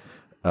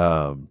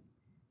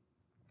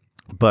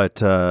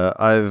 But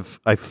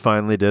I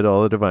finally did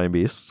all the Divine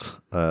Beasts.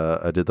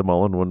 I did them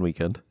all in one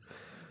weekend.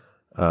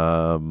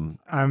 I'm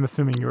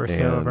assuming you were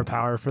so And-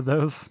 overpowered for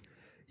those.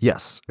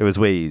 Yes, it was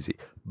way easy.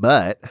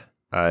 But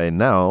I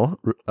now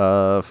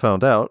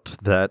found out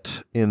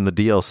that in the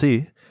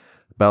DLC,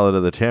 Ballad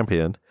of the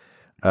Champion,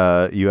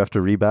 you have to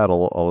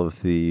rebattle all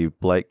of the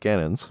Blight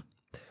Ganons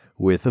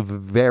with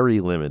very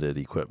limited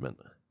equipment.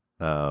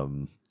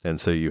 And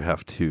so you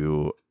have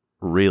to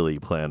really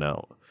plan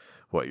out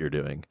what you're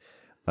doing.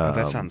 Oh,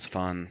 that sounds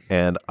fun.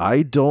 And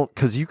I don't,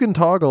 because you can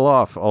toggle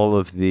off all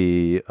of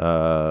the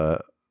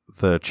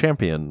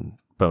champion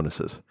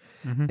bonuses.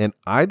 Mhm. And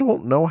I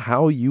don't know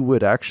how you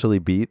would actually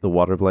beat the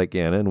Water Blight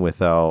Ganon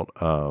without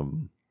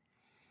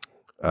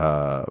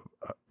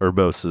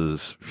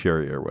Urbosa's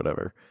Fury or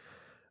whatever.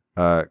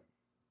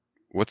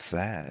 What's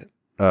that?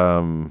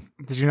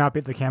 Did you not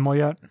beat the camel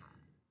yet?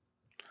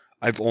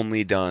 I've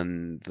only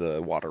done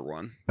the water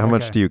one. How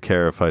much Okay. do you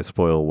care if I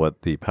spoil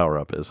what the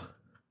power-up is?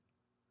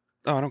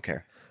 Oh, I don't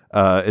care.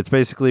 It's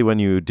basically when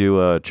you do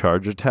a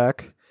charge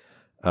attack,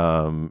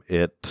 like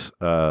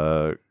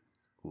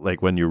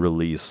when you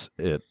release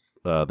it,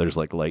 there's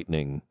like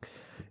lightning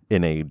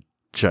in a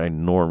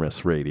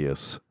ginormous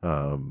radius.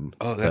 Oh,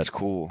 that's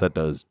cool. That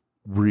does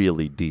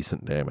really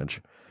decent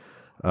damage.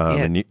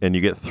 Yeah. And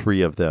you get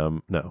 3 of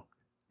them. No.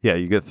 Yeah,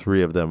 you get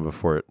 3 of them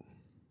before it.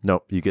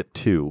 Nope, you get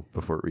 2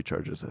 before it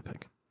recharges, I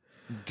think.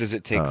 Does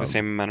it take the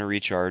same amount of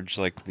recharge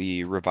like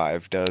the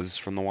revive does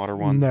from the water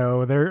one?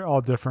 No, they're all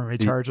different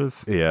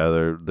recharges.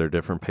 Yeah, they're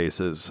different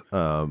paces.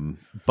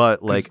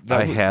 But like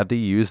that I had to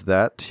use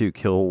that to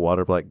kill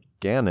Water Blight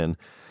Ganon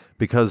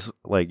because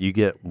like you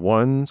get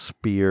 1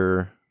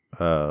 spear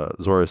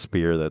Zora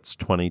Spear that's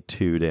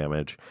 22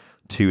 damage,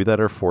 2 that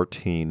are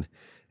 14,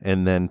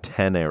 and then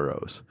 10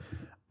 arrows.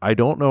 I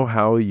don't know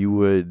how you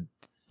would,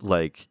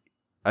 like,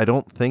 I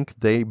don't think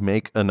they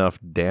make enough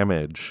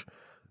damage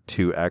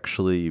to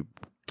actually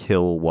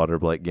kill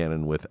Waterblight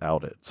Ganon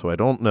without it. So I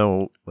don't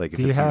know, like, if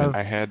Do you it's have- even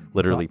I had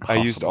literally I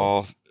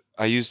possible.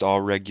 used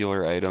all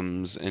regular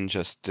items and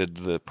just did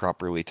the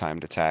properly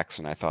timed attacks,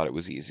 and I thought it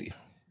was easy.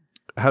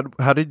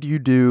 How did you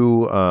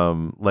do,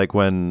 like,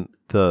 when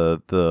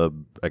the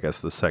I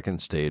guess the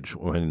second stage,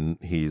 when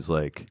he's,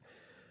 like,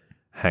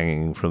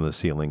 hanging from the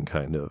ceiling,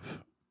 kind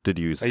of? Did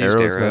you use I used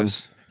arrows then?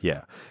 arrows.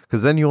 Yeah,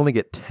 because then you only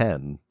get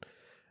 10,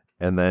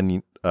 and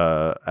then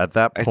at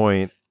that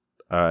point,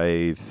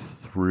 I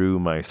threw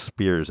my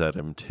spears at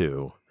him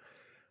too.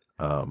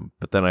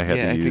 But then I had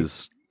Yeah, to I think-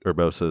 use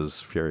Urbosa's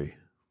Fury.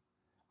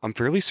 I'm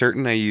fairly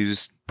certain I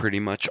used pretty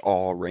much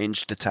all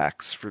ranged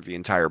attacks for the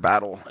entire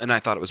battle, and I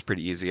thought it was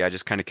pretty easy. I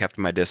just kind of kept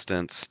my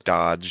distance,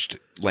 dodged,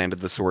 landed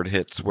the sword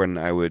hits when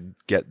I would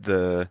get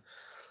the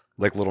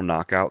like little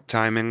knockout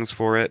timings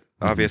for it,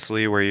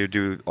 obviously, where you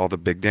do all the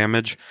big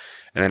damage,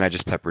 and then I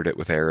just peppered it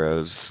with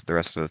arrows the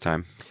rest of the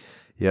time.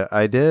 Yeah,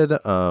 I did.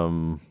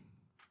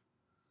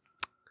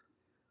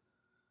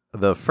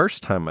 The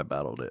first time I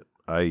battled it,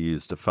 I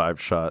used a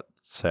 5-shot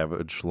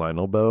Savage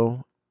Lionel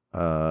bow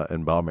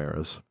and bomb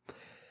arrows.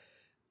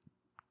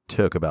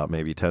 Took about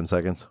maybe 10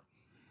 seconds.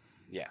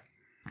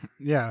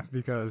 Yeah,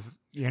 because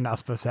you're not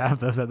supposed to have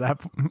this at that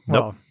point.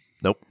 Well,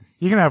 Nope.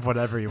 you can have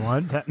whatever you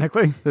want,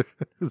 technically.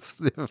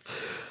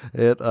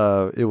 It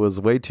was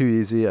way too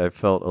easy. I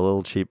felt a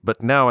little cheap,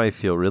 but now I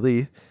feel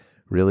really,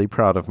 really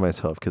proud of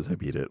myself because I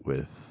beat it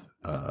with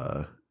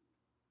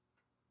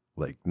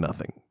like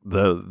nothing.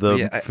 The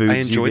Yeah, I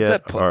foods enjoyed you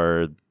that get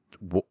are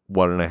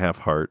 1.5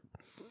 heart.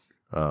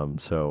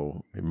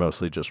 So you're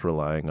mostly just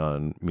relying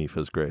on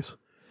Mifa's grace.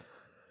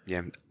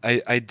 Yeah,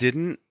 I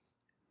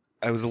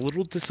was a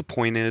little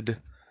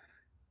disappointed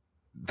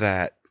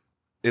that,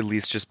 at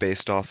least just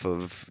based off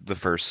of the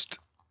first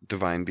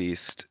Divine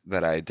Beast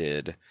that I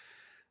did,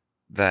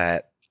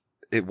 that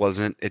it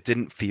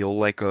didn't feel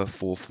like a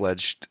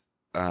full-fledged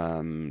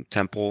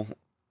temple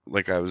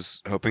like I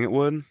was hoping it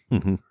would.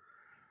 Mm-hmm.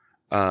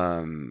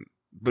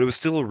 But it was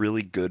still a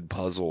really good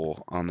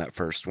puzzle on that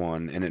first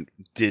one, and it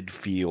did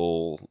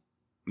feel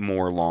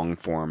more long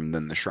form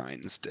than the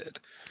shrines did.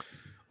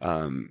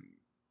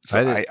 So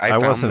I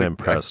found wasn't the-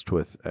 impressed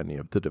with any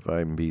of the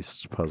Divine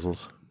Beast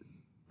puzzles.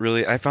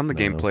 Really, I found the No.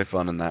 gameplay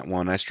fun in that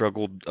one. I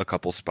struggled a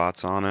couple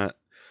spots on it.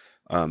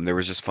 There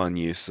was just fun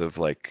use of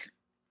like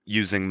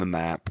using the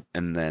map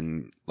and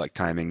then like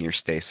timing your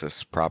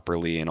stasis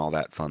properly and all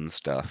that fun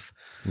stuff.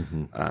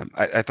 Mm-hmm.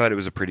 I thought it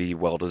was a pretty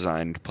well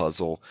designed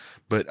puzzle,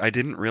 but I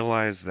didn't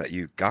realize that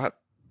you got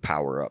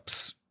power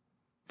ups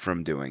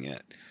from doing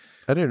it,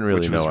 I didn't really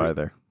Which was know re-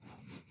 either.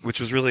 which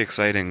was really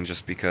exciting.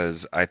 Just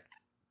because I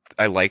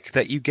like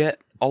that you get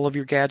all of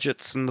your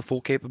gadgets and the full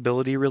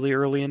capability really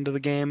early into the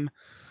game,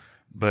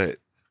 but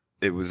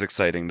it was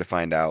exciting to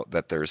find out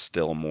that there's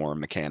still more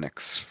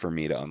mechanics for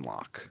me to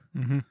unlock.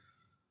 Mm-hmm.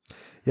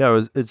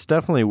 Yeah, it's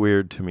definitely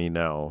weird to me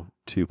now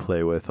to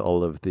play with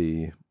all of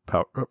the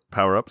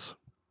power-ups.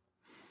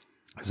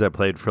 Because I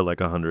played for like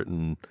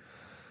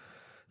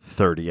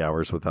 130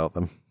 hours without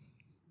them.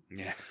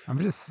 Yeah. I'm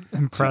just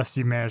impressed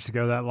you managed to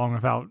go that long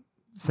without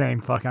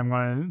saying, fuck, I'm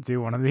going to do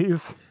one of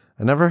these.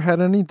 I never had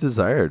any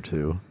desire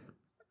to.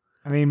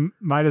 I mean,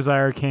 my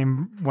desire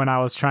came when I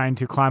was trying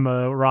to climb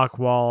a rock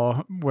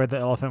wall where the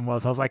elephant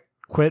was. I was like,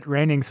 quit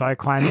raining so I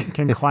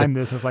can climb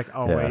this. It's like,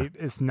 oh, Yeah. wait,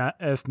 it's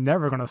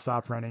never going to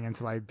stop raining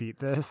until I beat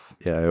this.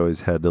 Yeah, I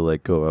always had to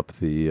like go up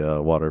the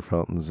water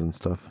fountains and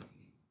stuff.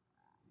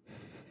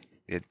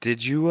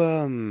 Did you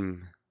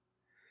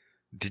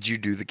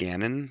do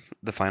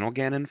the final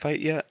Ganon fight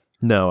yet?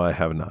 No, I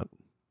have not.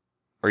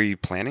 Are you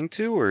planning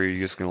to, or are you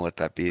just gonna let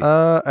that be?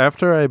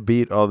 After I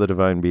beat all the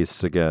Divine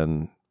Beasts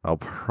again, I'll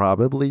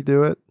probably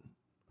do it.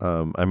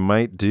 I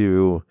might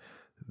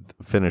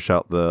finish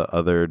out the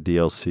other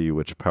DLC,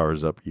 which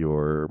powers up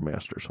your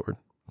Master Sword.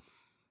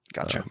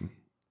 Gotcha.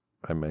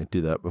 I might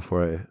do that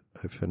before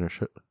I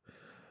finish it.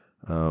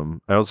 I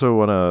also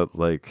want to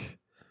like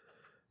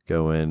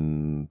go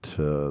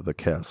into the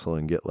castle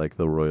and get like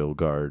the Royal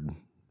Guard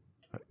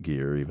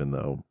gear, even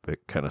though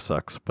it kind of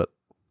sucks, but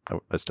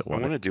I still I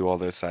want want it. to do all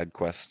those side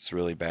quests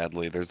really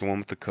badly. There's the one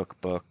with the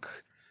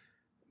cookbook,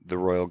 the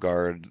Royal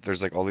Guard.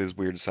 There's like all these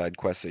weird side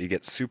quests that you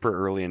get super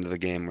early into the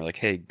game. We're like,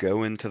 hey,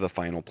 go into the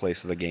final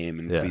place of the game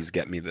and Yeah. please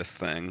get me this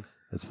thing.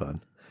 It's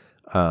fun.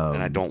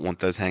 And I don't want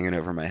those hanging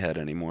over my head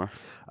anymore.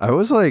 I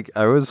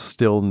was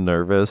still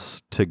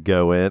nervous to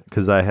go in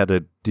because I had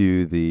to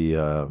do the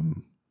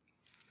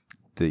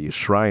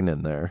shrine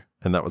in there,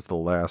 and that was the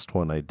last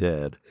one I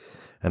did.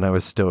 And I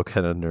was still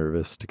kind of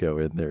nervous to go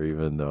in there,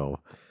 even though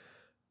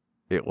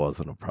it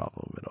wasn't a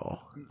problem at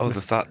all. Oh,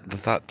 the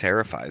thought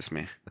terrifies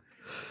me.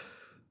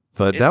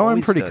 But It now I'm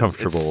always pretty does.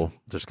 comfortable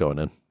just going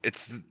in.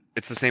 It's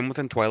the same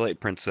within Twilight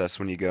Princess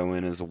when you go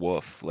in as a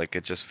wolf. Like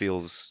it just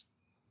feels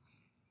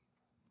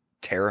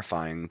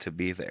terrifying to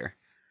be there.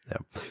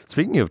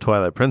 Speaking of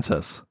Twilight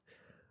Princess,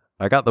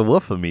 I got the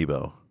Wolf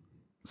amiibo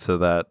so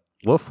that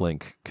Wolf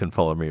Link can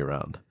follow me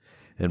around.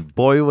 And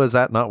boy, was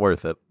that not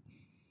worth it.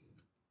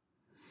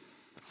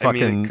 I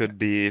mean, it could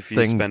be if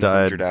you spend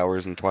 100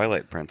 hours in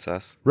Twilight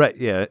Princess. Right,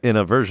 yeah. In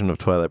a version of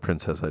Twilight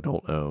Princess I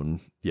don't own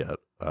yet.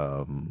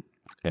 And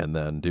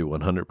then do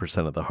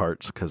 100% of the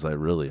hearts because I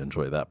really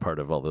enjoy that part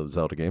of all those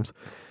Zelda games.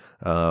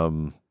 I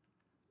mean,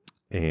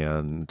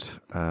 you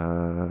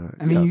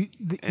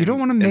don't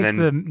want to make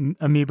the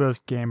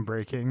amiibos game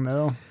breaking,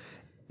 though.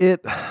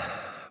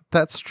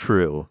 That's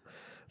true.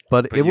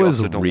 But it you was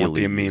also don't really want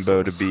the amiibo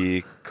useless. to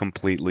be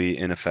completely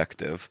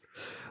ineffective.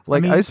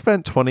 Like, I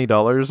spent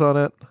 $20 on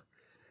it,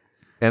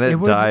 and it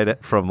would-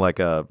 died from like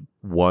a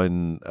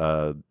one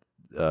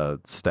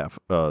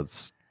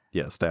Staphos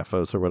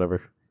or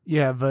whatever.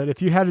 Yeah, but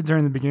if you had it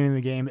during the beginning of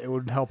the game, it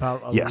would help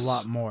out a Yes.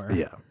 lot more.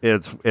 Yeah,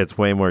 it's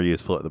way more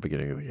useful at the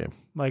beginning of the game.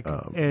 Like,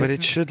 But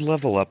it should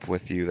level up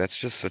with you. That's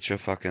just such a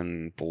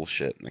fucking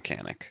bullshit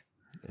mechanic.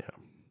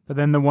 But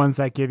then the ones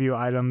that give you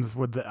items,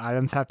 would the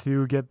items have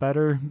to get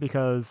better?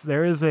 Because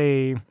there is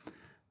for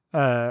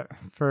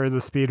the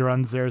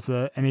speedruns, there's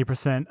a any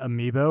percent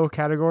amiibo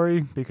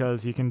category,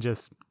 because you can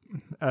just,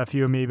 a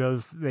few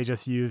amiibos they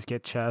just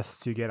get chests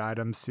to get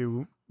items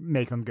to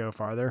make them go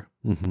farther.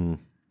 Mm-hmm.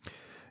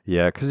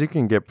 Yeah, because you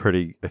can get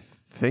I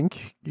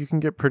think you can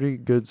get pretty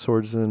good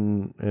swords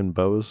and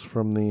bows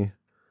from the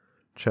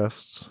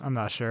chests. I'm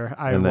not sure.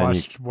 I And then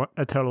watched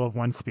a total of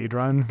one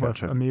speedrun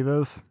Gotcha. with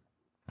amiibos.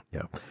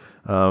 Yeah.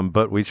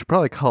 But we should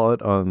probably call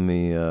it on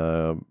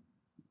the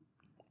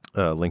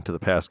Link to the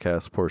Past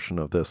cast portion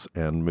of this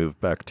and move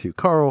back to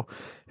Carl,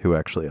 who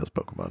actually has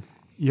Pokemon.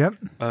 Yep.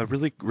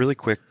 Really, really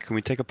quick. Can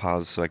we take a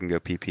pause so I can go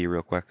pee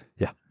real quick?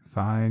 Yeah.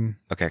 Fine.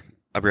 Okay.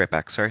 I'll be right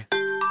back. Sorry.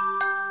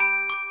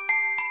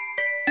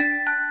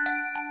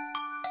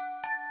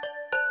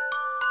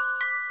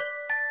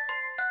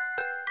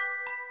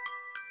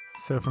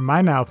 So for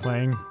my now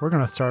playing, we're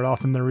going to start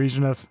off in the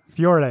region of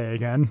Fiore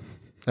again,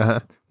 Uh-huh.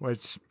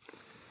 which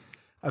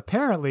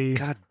apparently,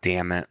 God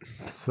damn it.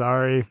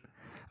 sorry,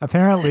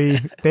 apparently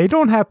they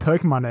don't have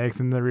Pokemon eggs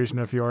in the region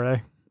of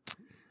Fiore.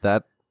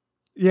 That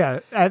Yeah.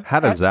 how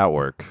does that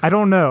work? I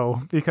don't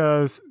know,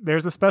 because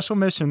there's a special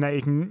mission that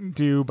you can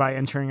do by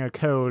entering a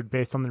code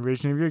based on the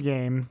region of your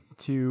game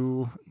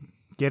to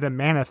get a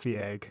Manaphy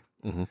egg.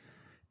 Mhm.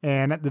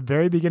 And at the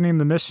very beginning of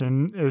the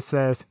mission, it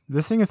says,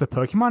 this thing is a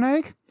Pokemon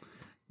egg?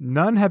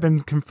 None have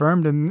been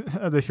confirmed in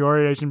the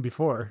Fiore region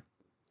before.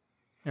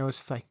 And it was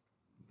just like,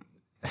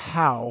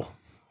 how?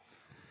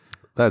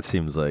 That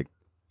seems like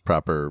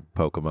proper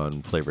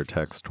Pokemon flavor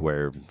text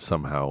where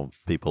somehow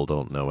people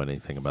don't know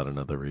anything about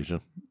another region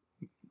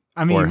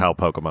I mean, or how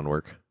Pokemon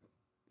work.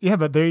 yeah,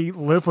 but they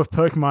live with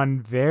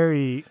Pokemon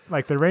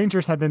like the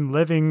Rangers have been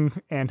living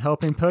and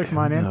helping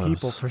Pokemon and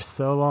people knows? for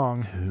so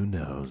long. Who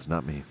knows?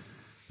 Not me.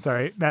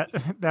 Sorry, that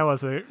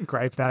was a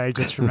gripe that I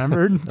just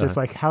remembered. Just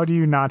like, how do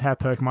you not have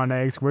Pokemon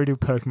eggs? Where do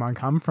Pokemon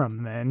come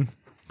from then?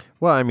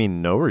 Well, I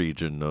mean, no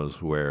region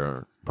knows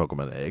where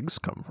Pokemon eggs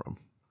come from.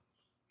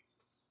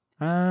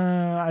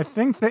 I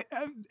think they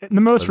in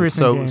the most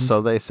recent games.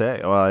 So they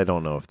say. Well, I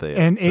don't know if they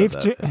in said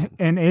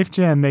 8th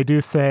gen, they do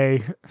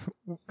say,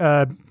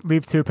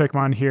 leave 2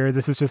 Pokemon here.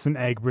 This is just an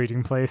egg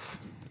breeding place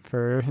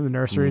for the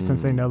nursery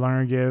since they no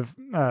longer give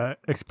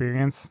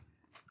experience.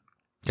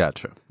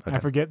 Gotcha. Okay. I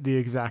forget the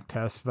exact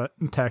text, but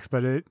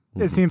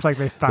it seems like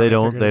they finally They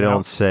don't. figured They it don't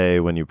out. say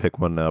when you pick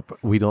one up.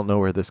 We don't know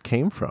where this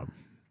came from.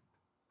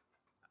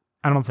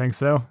 I don't think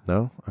so.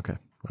 No. Okay.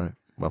 All right.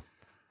 Well,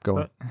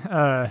 go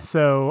on.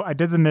 So I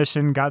did the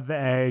mission, got the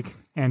egg,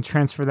 and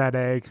transferred that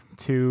egg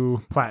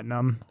to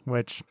Platinum,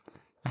 which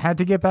I had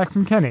to get back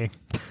from Kenny.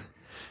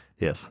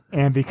 Yes.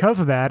 And because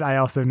of that, I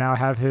also now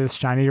have his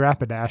shiny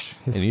Rapidash.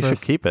 And you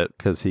should keep it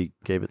because he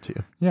gave it to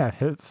you. Yeah,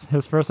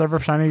 his first ever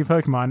shiny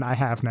Pokemon I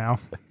have now.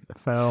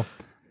 So,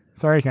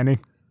 sorry, Kenny.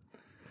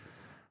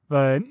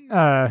 But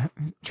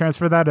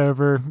transfer that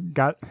over,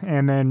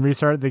 and then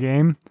restarted the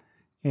game.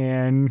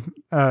 And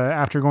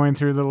after going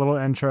through the little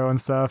intro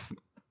and stuff,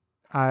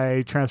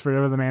 I transferred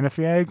over the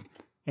Manaphy egg,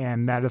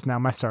 and that is now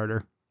my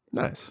starter.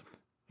 Nice.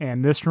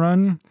 And this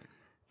run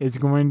is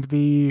going to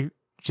be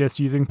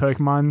just using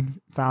Pokemon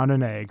found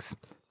in eggs.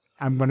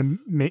 I'm going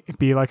to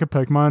be like a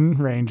Pokemon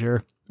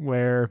Ranger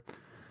where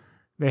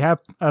they have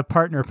a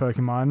partner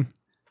Pokemon,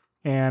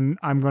 and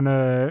I'm going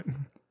to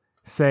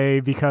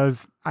say,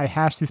 because I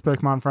hatched these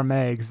Pokemon from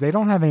eggs, they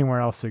don't have anywhere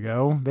else to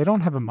go. They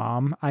don't have a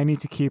mom. I need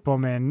to keep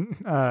them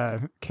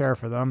and care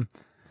for them.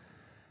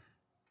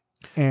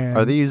 And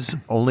Are these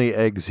only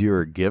eggs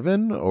you're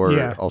given or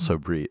Yeah. also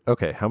breed?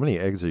 Okay. How many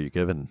eggs are you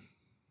given?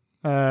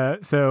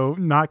 so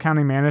not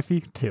counting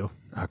Manaphy, 2.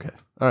 Okay.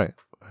 All right.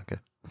 Okay.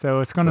 So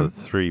it's going So to,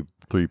 three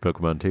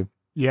Pokemon team.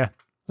 yeah.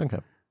 Okay.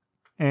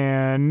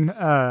 And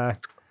Are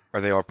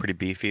they all pretty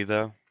beefy,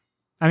 though?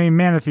 I mean,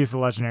 Manaphy's a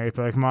legendary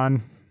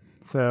Pokemon,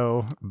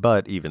 so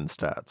But even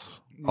stats.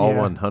 All Yeah.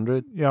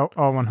 100? yeah,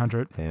 all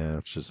 100. Yeah,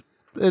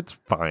 it's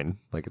fine.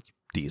 Like, it's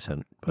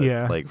decent. But,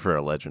 Yeah. like, for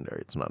a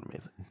legendary, it's not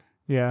amazing.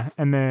 Yeah,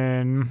 and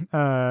then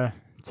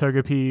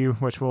Togepi,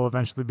 which will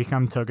eventually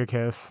become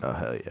Togekiss, Oh,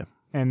 hell yeah.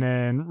 and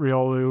then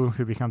Riolu,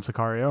 who becomes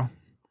Lucario.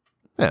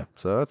 Yeah,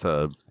 so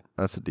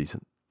that's a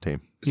decent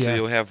team. So Yeah.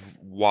 you'll have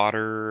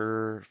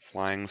water,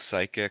 flying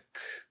psychic,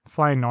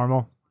 Flying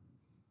normal,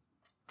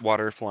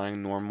 water,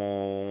 flying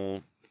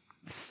normal,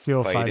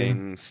 steel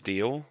fighting.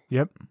 steel.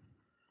 Yep.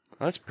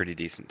 Well, that's pretty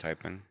decent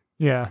typing.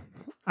 Yeah.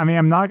 I mean,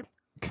 I'm not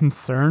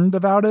concerned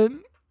about it,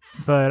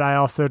 but I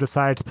also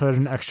decided to put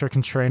an extra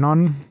constraint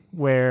on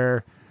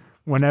where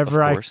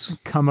whenever Of I course.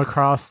 come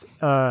across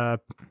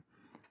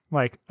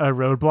like a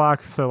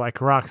roadblock, so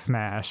like Rock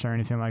Smash or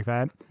anything like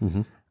that,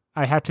 Mhm.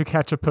 I have to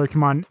catch a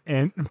Pokemon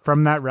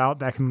from that route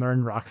that can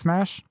learn Rock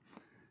Smash.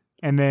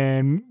 And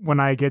then when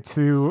I get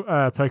to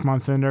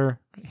Pokemon Center,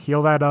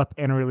 heal that up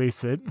and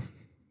release it.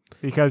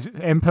 Because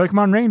in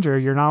Pokemon Ranger,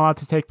 you're not allowed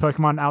to take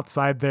Pokemon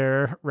outside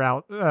their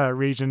route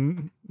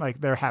region,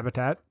 like their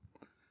habitat.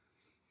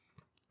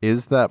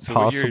 Is that So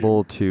what you're-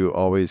 possible to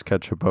always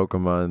catch a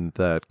Pokemon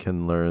that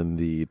can learn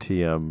the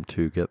TM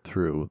to get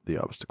through the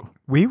obstacle?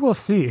 We will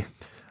see.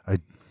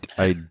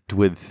 I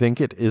would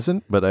think it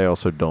isn't, but I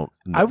also don't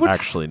I would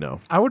actually know.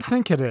 I would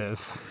think it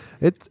is.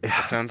 It It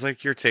sounds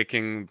like you're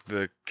taking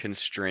the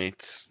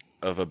constraints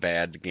of a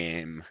bad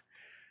game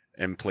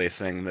and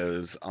placing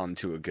those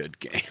onto a good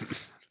game.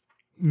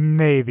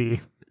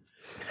 Maybe.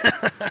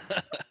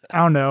 I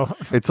don't know.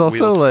 It's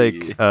also We'll like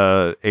see.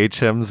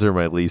 HMs are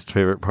my least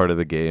favorite part of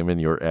the game, and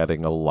you're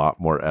adding a lot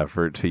more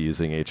effort to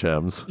using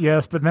HMs.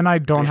 Yes, but then I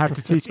don't have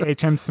to teach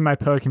HMs to my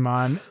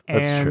Pokemon.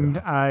 That's and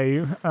true. I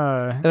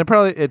And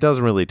it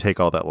doesn't really take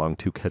all that long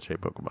to catch a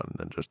Pokemon and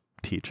then just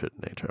teach it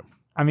in HM.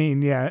 I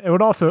mean, yeah,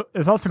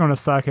 it's also going to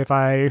suck if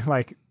I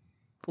like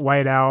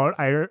white out.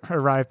 I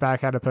arrive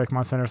back at a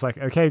Pokemon Center. It's like,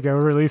 okay, go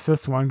release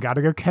this one. Got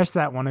to go catch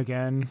that one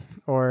again.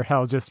 Or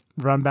hell, just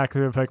run back to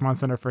the Pokemon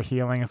Center for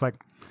healing. It's like,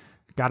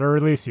 got to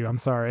release you. I'm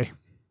sorry.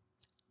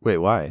 Wait,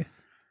 why?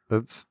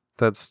 That's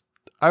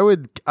I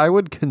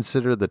would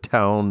consider the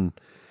town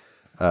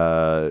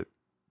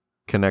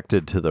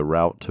connected to the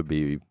route to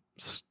be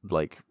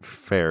like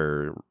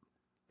fair,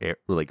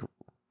 like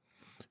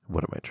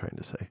what am I trying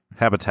to say?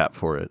 Habitat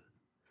for it. Oh.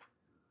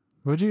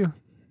 Would you?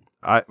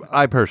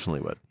 I personally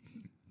would.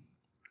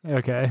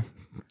 Okay.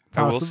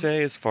 I will Possi-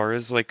 say, as far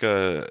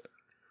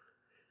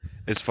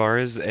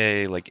as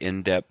a like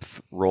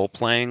in-depth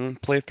role-playing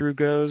playthrough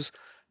goes,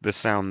 this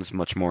sounds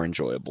much more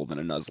enjoyable than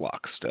a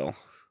Nuzlocke still.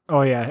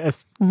 Oh yeah,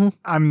 it's.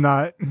 I'm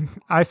not.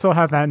 I still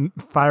have that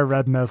fire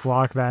red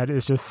Nuzlocke that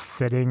is just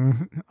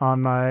sitting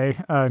on my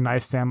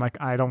nightstand. Like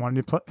I don't want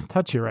to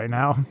touch you right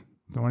now.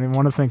 Don't even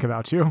want to think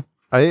about you.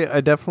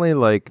 I definitely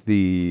like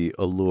the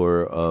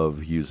allure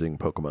of using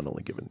Pokemon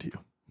only given to you.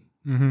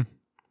 Mm-hmm.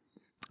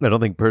 I don't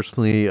think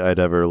personally I'd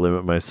ever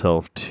limit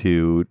myself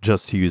to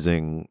just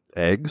using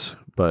eggs,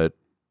 but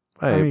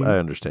I I mean-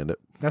 understand it.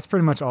 That's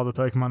pretty much all the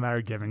Pokemon that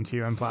are given to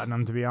you in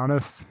Platinum. To be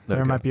honest, there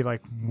Okay. might be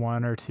like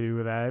one or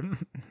two that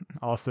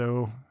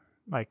also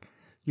like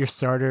your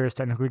starter is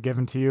technically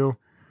given to you.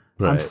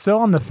 I'm Right. still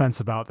on the fence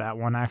about that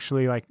one.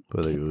 Actually, like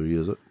Whether you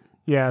use it.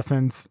 yeah,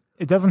 since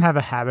it doesn't have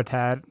a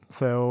habitat,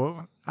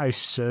 so I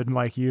should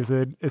like use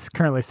it. It's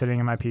currently sitting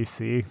in my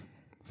PC,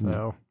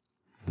 so.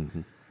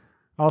 Mhm.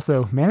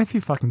 Also,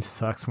 Manaphy fucking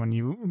sucks when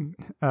you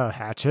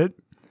hatch it.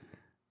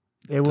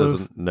 It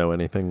Doesn't know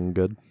anything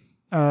good.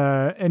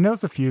 it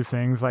knows a few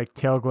things like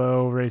Tail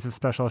Glow raises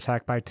special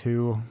attack by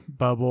 2,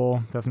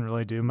 Bubble doesn't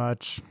really do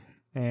much,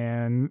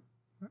 and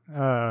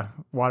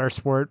Water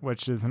Sport,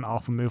 which is an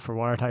awful move for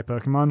water type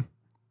Pokemon.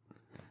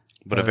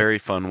 But a very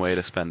fun way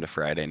to spend a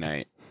Friday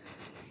night.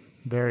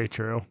 Very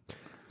true.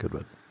 Good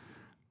one.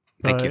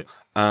 Thank you.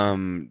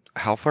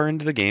 How far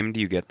into the game do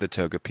you get the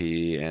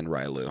Togepi and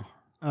Railu?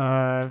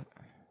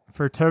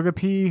 For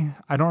Togepi,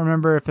 I don't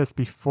remember if it's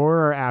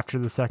before or after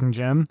the second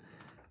gym.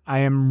 I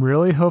am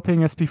really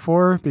hoping it's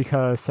before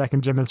because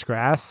second gym is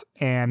grass,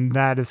 and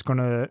that is going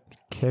to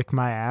kick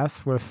my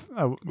ass with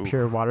a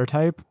pure water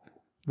type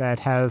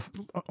that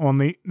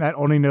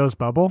only knows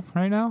Bubble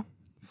right now.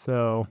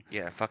 So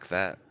Yeah, fuck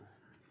that.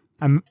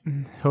 I'm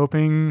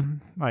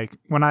hoping, like,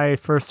 when I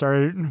first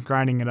started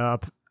grinding it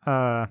up,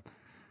 the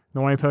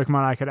only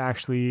Pokemon I could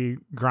actually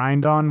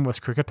grind on was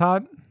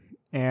Kricketot,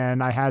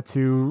 and I had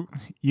to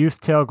use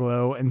Tail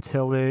Glow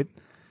until it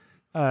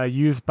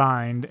used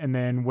Bind, and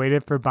then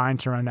waited for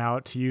Bind to run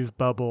out to use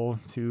Bubble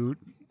to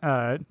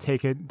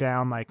take it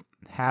down, like,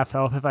 half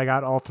health if I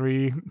got all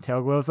 3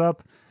 Tail Glows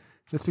up,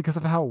 just because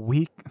of how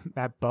weak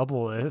that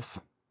Bubble is.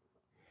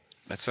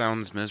 That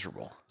sounds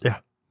miserable. Yeah.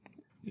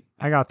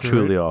 I got through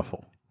Truly it.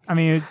 awful. I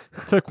mean,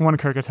 it took one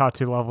Kricketot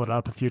to level it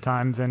up a few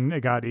times, and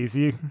it got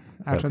easy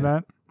after Okay.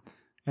 that.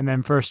 And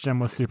then first gym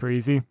was super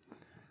easy.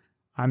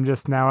 I'm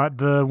just now at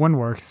the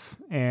Windworks,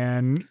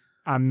 and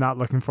I'm not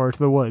looking forward to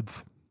the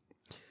woods.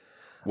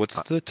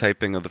 What's the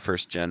typing of the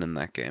first gen in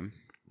that game?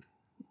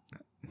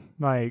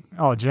 Like,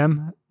 oh,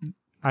 gym?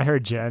 I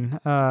heard Gen.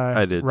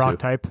 I did Rock too.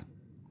 type.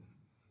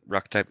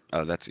 Rock type?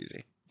 Oh, that's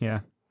easy. Yeah.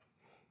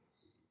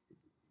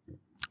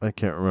 I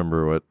can't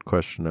remember what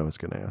question I was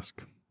going to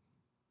ask.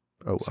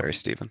 Oh, well. Sorry,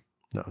 Steven.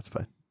 No, it's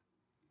fine.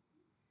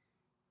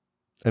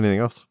 Anything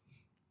else?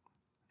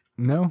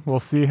 No, we'll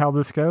see how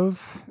this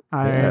goes.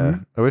 Yeah.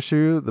 I wish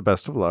you the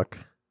best of luck.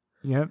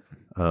 Yep.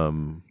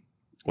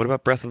 What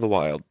about Breath of the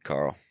Wild,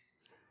 Carl?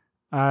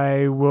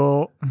 I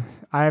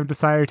have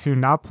decided to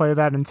not play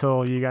that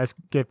until you guys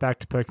get back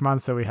to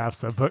Pokemon, so we have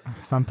some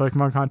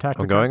Pokemon contact.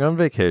 I'm going on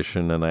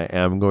vacation, and I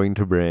am going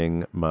to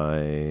bring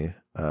my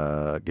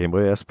Game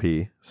Boy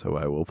SP, so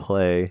I will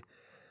play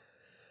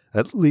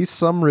at least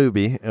some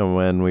Ruby, and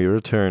when we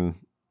return,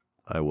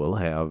 I will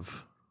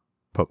have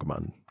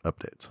Pokemon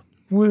updates.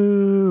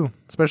 Woo!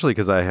 Especially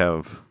because I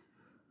have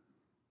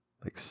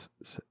like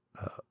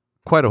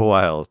quite a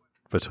while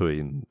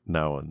between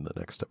now and the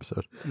next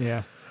episode.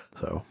 Yeah.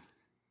 So,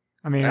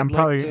 I mean, I'd I'm like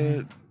probably.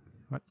 to-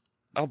 What?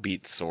 I'll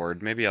beat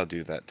Sword. Maybe I'll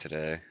do that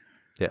today.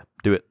 yeah,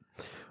 do it.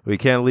 We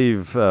can't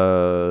leave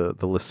the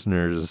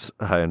listeners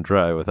high and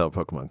dry without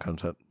Pokemon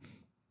content.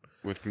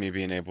 With me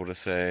being able to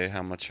say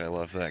how much I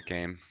love that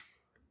game.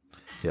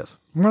 Yes.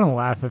 I'm gonna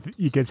laugh if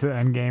you get to the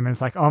end game and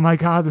it's like, oh my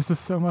god, this is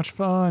so much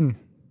fun.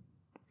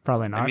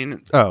 Probably not. I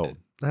mean,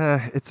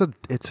 It's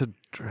a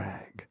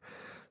drag.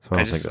 So I I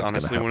don't think just that's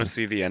honestly gonna want to happen.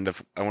 see the end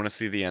of. I want to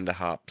see the end of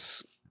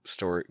Hop's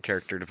story,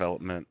 character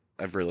development.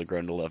 I've really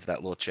grown to love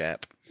that little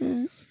chap.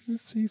 He's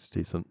decent. He's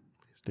decent.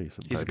 He's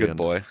by a the good end.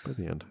 boy. By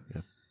the end,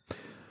 yeah.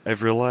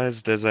 I've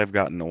realized as I've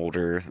gotten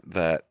older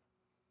that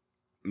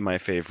my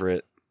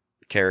favorite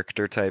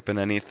character type in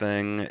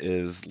anything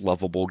is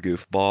lovable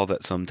goofball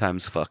that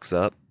sometimes fucks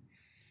up.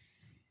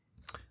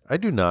 I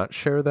do not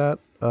share that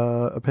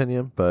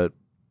opinion, but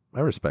I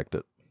respect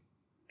it.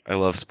 I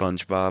love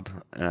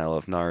SpongeBob and I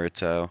love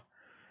Naruto,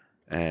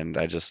 and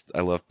I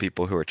love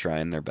people who are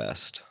trying their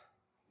best.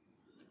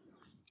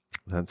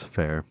 That's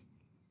fair.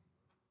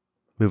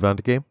 Move on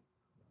to game.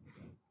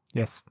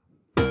 yes.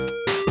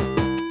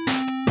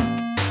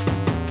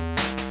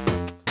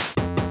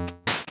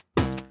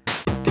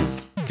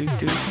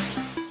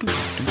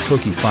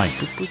 Cookie fight.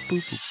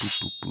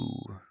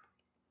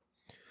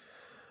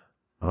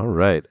 All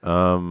right.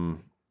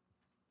 I'm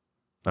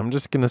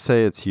just gonna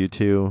say it's you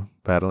two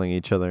battling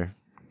each other.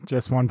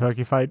 Just one Poke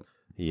fight.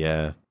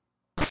 Yeah.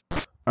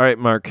 All right,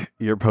 Mark.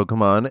 Your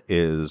Pokemon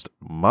is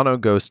Mono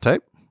Ghost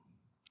type.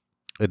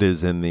 It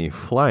is in the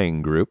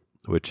Flying group,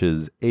 which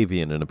is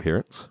avian in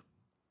appearance.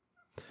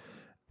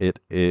 It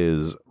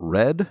is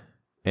red,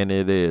 and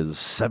it is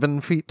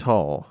 7 feet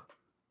tall.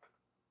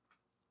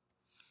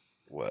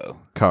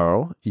 Whoa.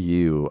 Carl,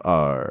 you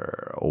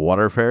are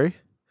Water Fairy.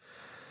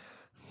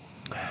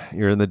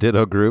 You're in the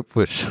Ditto group,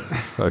 which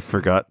I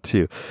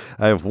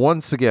have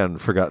once again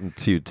forgotten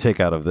to take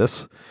out of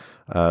this.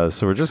 So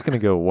we're just going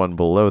to go one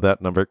below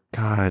that number.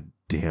 God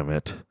damn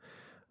it.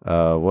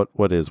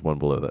 What is one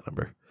below that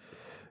number?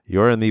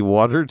 You're in the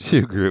Water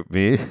 2 group,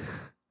 me.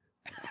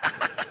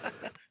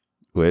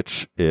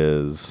 Which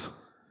is...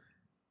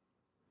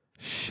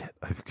 Shit,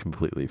 I've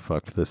completely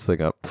fucked this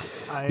thing up.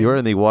 You're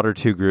in the Water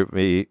 2 group,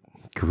 me.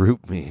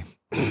 Group me.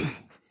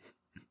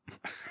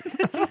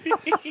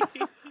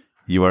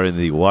 You are in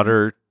the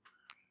Water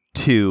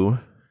 2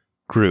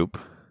 group,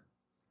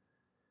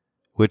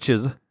 which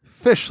is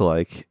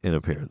fish-like in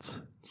appearance.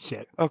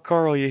 Shit. Oh,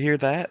 Carl, you hear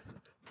that?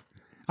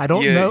 I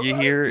don't know. You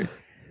hear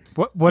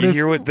What you is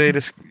hear what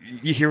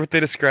they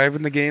describe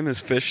in the game as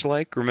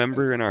fish-like?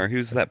 Remember in our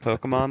Who's That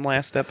Pokemon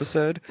last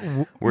episode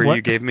where what-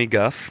 you gave me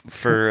guff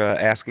for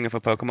asking if a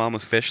Pokemon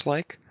was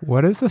fish-like?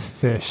 what is a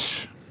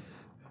fish?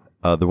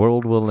 The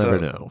world will never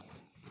So- know.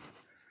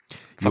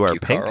 Fuck You are you,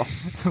 pink, Carl.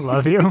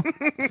 Love you.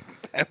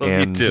 I love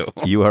and you too.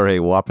 you are a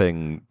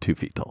whopping 2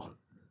 feet tall.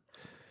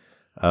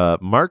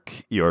 Mark,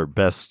 your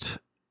best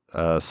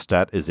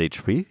stat is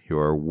HP.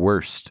 Your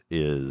worst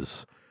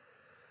is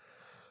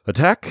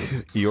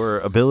attack. Your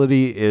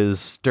ability is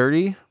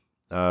sturdy,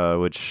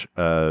 which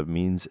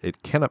means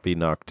it cannot be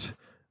knocked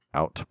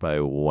out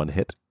by one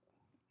hit.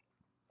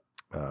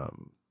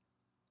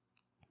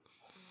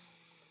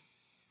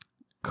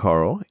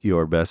 Carl,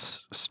 your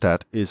best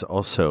stat is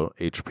also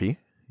HP.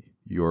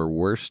 Your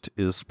worst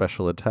is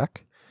special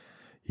attack.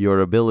 Your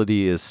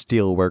ability is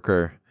Steel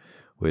Worker,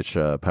 which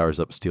powers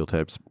up steel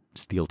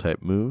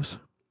type moves,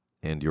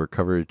 and your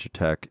coverage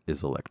attack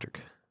is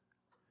electric.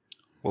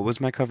 What was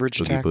my coverage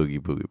Boogie attack?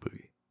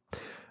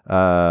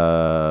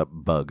 boogie.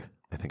 Bug.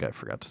 I think I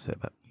forgot to say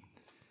that.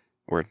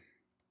 Word.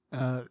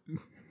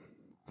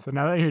 So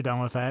now that you're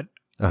done with that,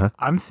 Uh-huh.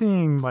 I'm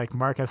seeing like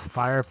Marcus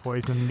fire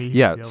poison me.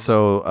 Yeah. still.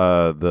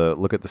 So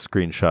look at the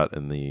screenshot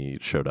in the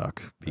show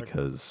doc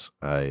because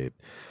I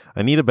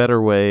need a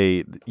better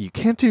way. You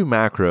can't do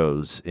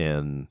macros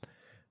in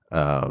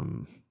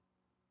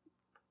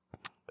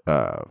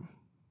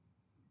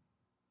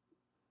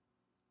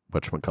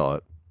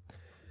whatchamacallit.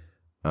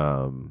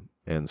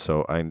 And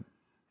so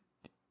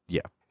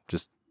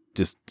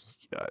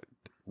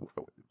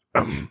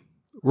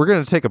we're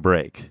going to take a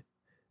break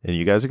and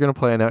you guys are going to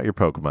plan out your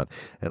Pokemon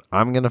and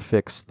I'm going to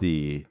fix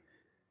the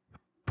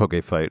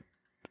Poke Fight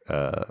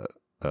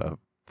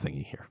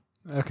thingy here.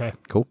 Okay.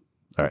 Cool.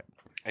 All right.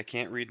 I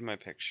can't read my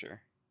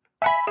picture.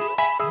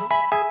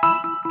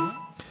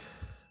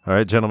 All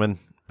right, gentlemen,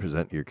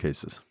 present your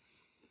cases.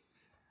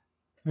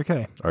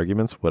 Okay.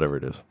 Arguments, whatever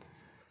it is.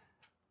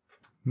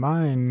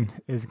 Mine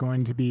is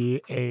going to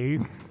be a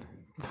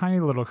tiny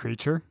little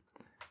creature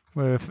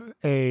with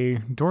a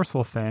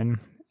dorsal fin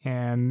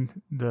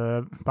and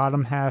the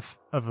bottom half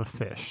of a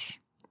fish.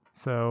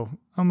 So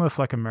almost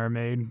like a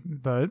mermaid,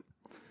 but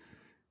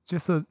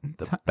just The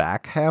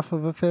back half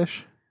of a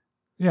fish?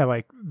 yeah,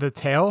 like the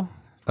tail.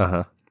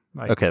 Uh-huh.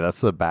 Like, Okay,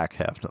 that's the back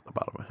half, not the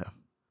bottom half.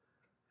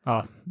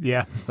 Oh,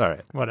 yeah, All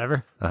right.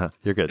 whatever. Uh-huh.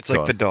 You're good. It's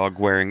Go like the on. dog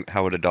wearing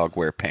how would a dog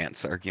wear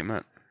pants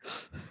argument.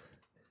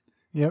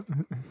 Yep.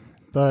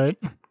 But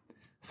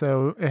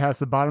so it has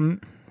the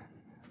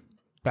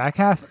back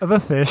half of a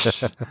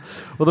fish.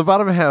 Well, the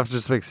bottom half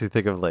just makes you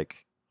think of like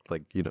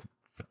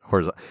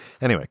horizontal.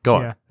 Anyway, go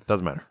on. Yeah.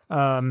 Doesn't matter.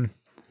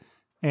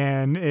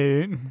 And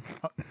it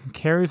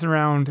carries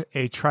around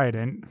a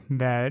trident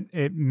that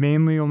it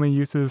mainly only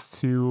uses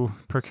to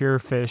procure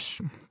fish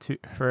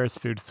for its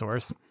food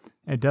source.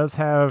 It does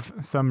have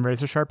some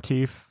razor sharp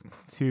teeth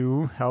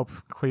to help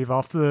cleave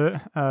off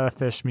the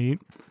fish meat.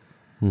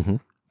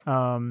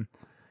 Mm-hmm.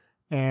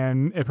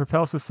 And it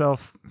propels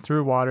itself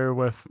through water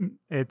with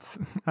its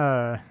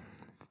back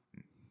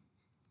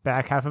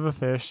half of a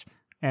fish.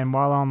 And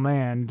while on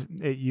land,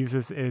 it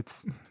uses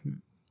its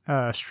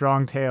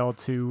strong tail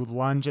to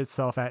lunge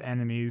itself at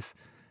enemies.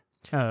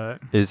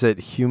 Is it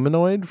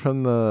humanoid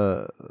from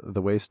the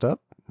waist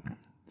up?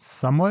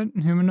 Somewhat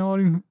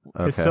humanoid.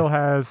 Okay. It still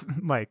has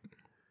like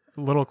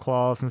little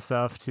claws and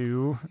stuff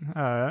to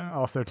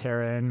also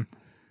tear in.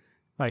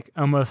 Like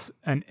almost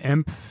an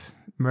imp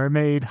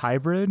mermaid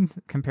hybrid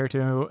compared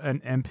to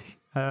an imp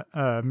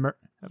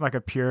like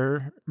a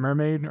pure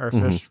mermaid or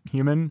fish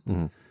human.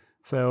 Mm-hmm.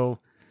 So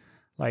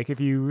like if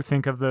you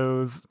think of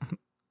those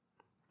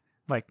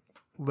like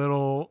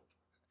little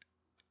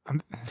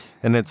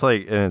And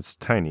it's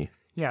tiny.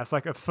 yeah, it's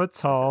like a foot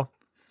tall,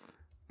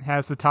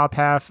 has the top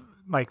half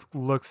like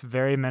looks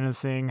very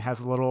menacing, has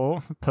a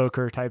little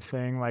poker type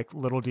thing like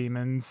little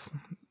demons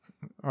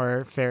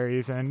or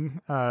fairies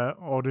in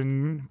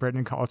olden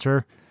Britain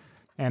culture,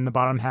 and the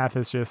bottom half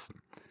is just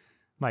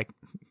like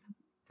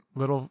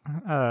little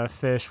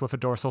fish with a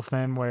dorsal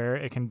fin where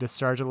it can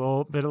discharge a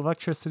little bit of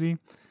electricity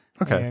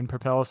Okay. and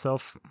propel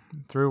itself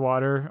through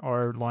water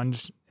or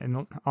lunge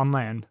on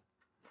land.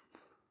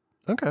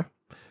 Okay.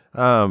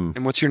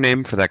 And what's your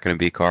name for that going to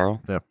be,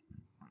 Carl?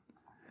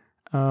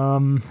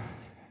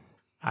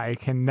 I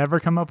can never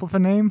come up with a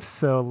name,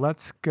 so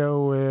let's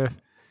go with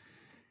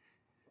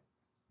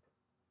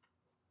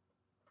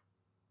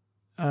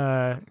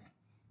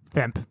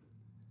Thimp.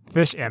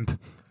 Fish Imp.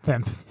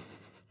 Thimp.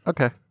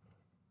 Okay.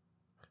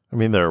 I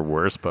mean, there are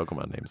worse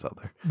Pokemon names out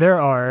there. There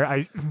are.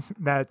 I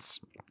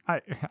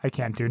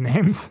can't do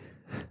names.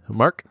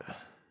 Mark,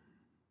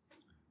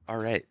 All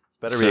right.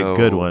 better be a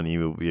good one.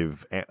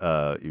 You've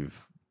I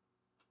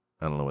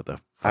don't know what the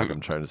fuck I'm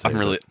trying to say. I'm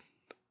really.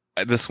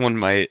 This one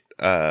might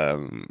Is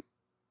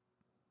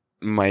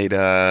it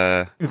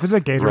a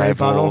Gatorade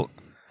rival. bottle?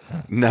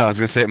 No, I was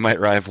gonna say it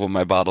might rival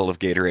my bottle of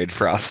Gatorade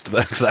Frost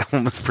though, because that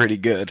one was pretty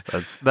good.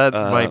 That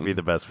might be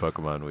the best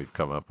Pokemon we've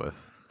come up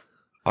with.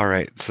 All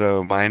right,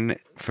 so mine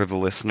for the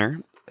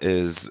listener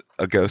is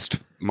a ghost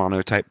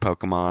monotype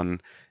Pokemon.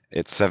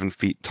 It's 7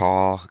 feet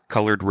tall,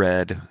 colored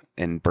red,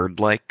 and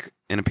bird-like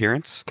in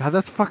appearance. God,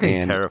 that's fucking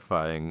And-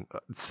 terrifying.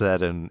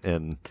 Said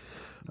in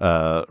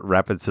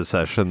rapid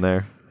succession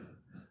there.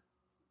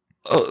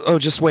 Oh,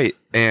 just wait.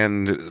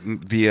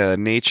 And the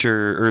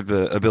nature or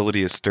the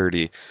ability is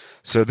sturdy.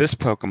 So this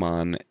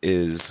Pokemon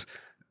it's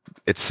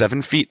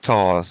 7 feet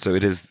tall. So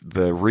it is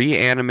the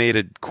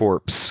reanimated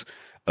corpse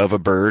of a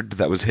bird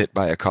that was hit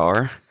by a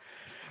car.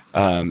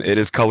 It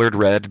is colored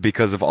red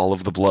because of all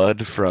of the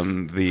blood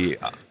from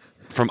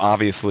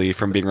obviously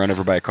from being run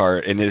over by a car,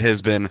 and it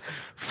has been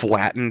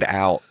flattened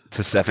out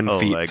to 7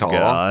 feet my tall.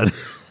 God.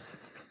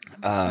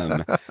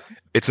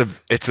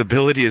 Its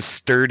ability is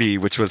sturdy,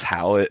 which was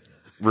how it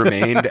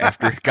remained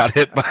after it got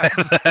hit by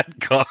that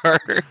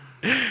car.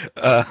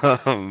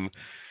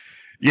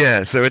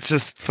 Yeah, so it's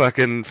just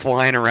fucking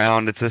flying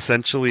around. It's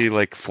essentially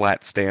like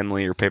Flat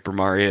Stanley or Paper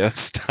Mario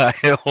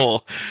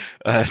style,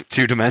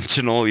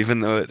 2-dimensional,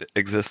 even though it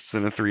exists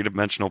in a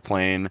 3-dimensional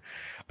plane.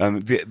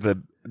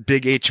 The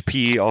big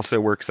HP also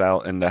works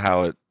out into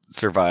how it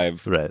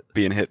survived Right.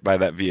 being hit by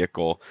that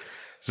vehicle.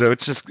 So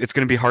it's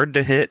going to be hard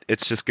to hit.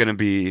 It's just going to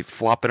be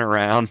flopping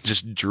around,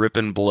 just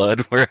dripping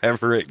blood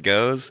wherever it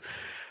goes.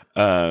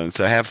 So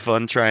have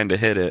fun trying to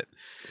hit it.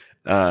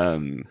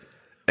 And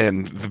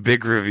the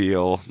big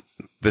reveal,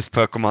 this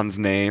Pokemon's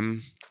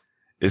name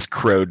is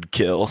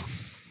Crowdkill.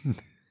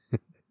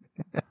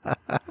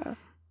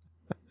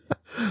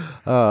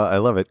 I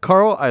love it.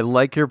 Carl, I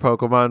like your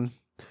Pokemon,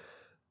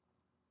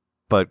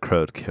 but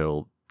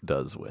Crowdkill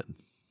does win.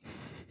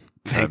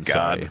 Thank I'm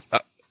God.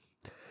 sorry.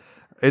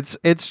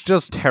 It's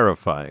just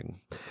terrifying.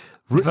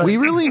 We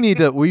really need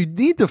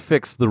to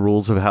fix the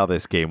rules of how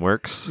this game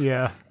works.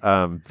 Yeah.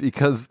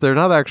 Because they're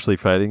not actually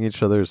fighting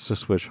each other. It's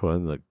just which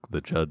one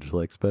the judge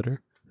likes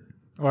better.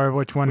 Or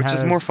which one Which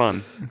has is more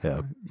fun.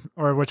 Yeah.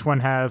 or which one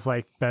has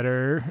like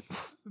better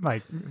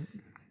like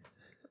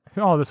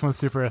oh, this one's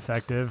super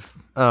effective.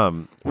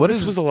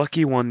 This was a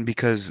lucky one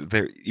because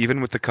there,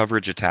 even with the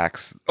coverage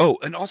attacks. Oh,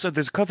 and also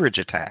there's coverage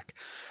attack.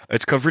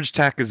 Its coverage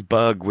attack is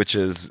bug, which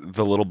is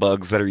the little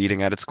bugs that are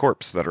eating at its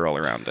corpse that are all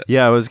around it.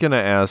 Yeah, I was gonna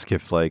ask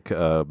if like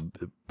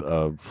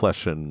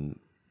flesh and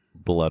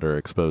blood are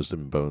exposed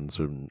in bones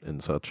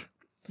and such.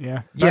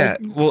 Yeah. Yeah,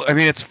 well, I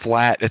mean, it's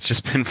flat. It's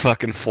just been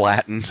fucking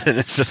flattened, and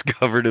it's just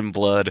covered in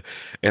blood,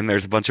 and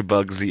there's a bunch of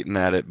bugs eating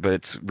at it, but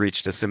it's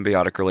reached a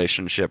symbiotic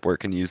relationship where it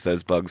can use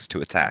those bugs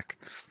to attack.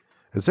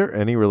 Is there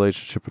any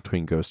relationship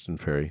between ghost and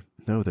fairy?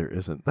 No, there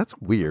isn't. That's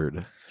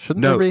weird.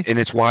 Shouldn't No, there be? and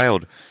it's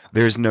wild.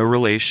 There's no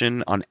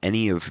relation on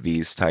any of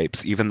these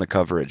types, even the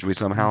coverage. We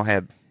somehow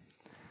had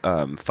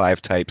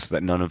 5 types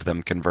that none of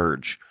them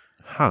converge.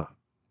 Huh.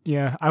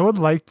 Yeah, I would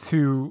like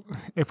to,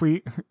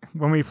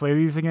 when we play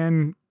these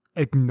again,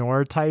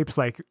 ignore types.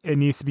 Like, it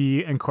needs to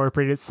be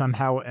incorporated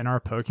somehow in our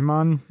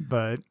Pokemon,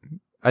 but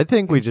I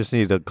think we just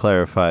need to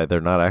clarify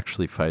they're not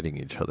actually fighting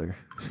each other.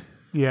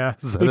 yeah,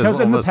 That because has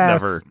in the almost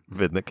past, never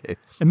been the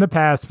case. in the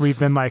past, we've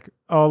been like,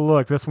 oh,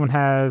 look, this one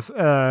has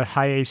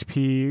high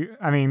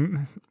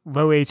HP,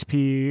 low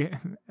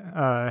HP,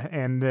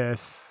 and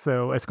this,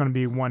 so it's going to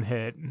be one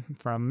hit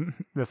from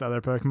this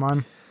other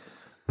Pokemon.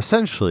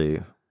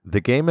 Essentially,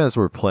 the game as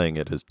we're playing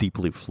it is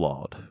deeply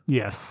flawed,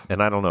 Yes.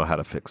 and I don't know how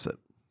to fix it.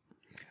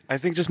 I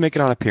think just make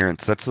it on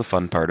appearance. That's the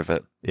fun part of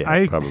it.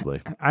 Yeah,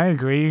 probably. I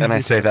agree. And I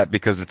say that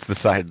because it's the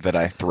side that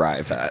I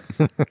thrive at.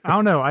 I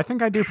don't know. I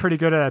think I do pretty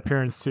good at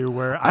appearance too.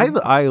 Where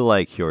I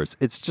like yours.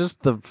 It's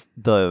just the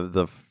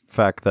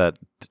fact that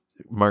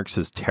Mark's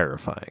is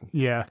terrifying.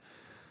 yeah.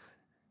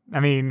 I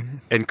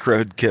mean, And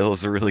Crowdkill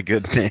is a really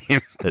good name.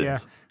 It yeah.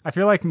 is. I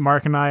feel like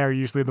Mark and I are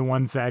usually the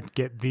ones that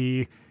get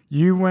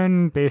you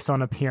win based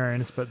on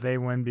appearance, but they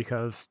win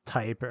because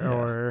type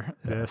or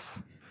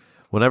this.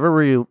 Whenever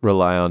we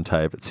rely on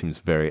type, it seems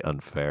very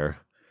unfair.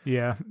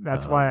 Yeah,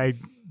 that's why I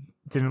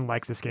didn't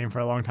like this game for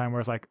a long time. Where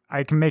it's like,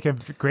 I can make a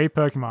great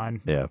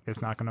Pokemon. Yeah.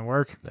 It's not going to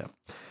work. Yeah.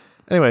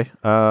 Anyway,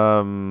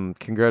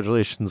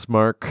 congratulations,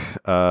 Mark.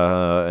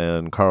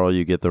 And Carl,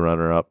 you get the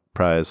runner-up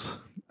prize.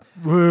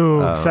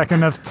 Woo,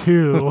 second of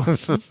 2.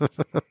 You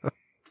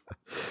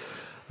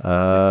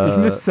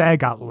can just say I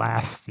got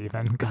last,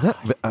 Steven. God.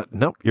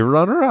 No, you're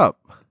runner-up.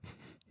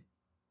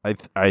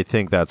 I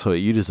think that's what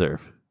you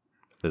deserve,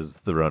 is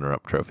the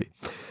runner-up trophy.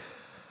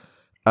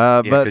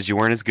 Yeah, But because you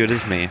weren't as good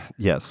as me.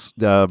 yes,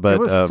 but It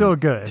was still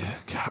good.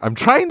 I'm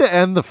trying to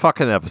end the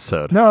fucking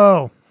episode.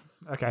 No.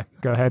 Okay,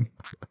 go ahead.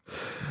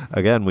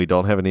 Again, we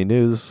don't have any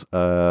news.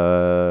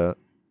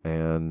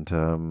 And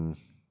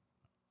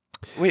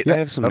Wait, Yeah, I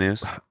have some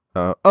news.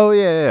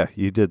 yeah,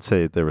 you did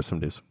say there was some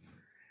news.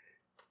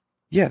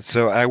 Yeah,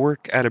 so I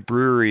work at a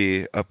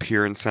brewery up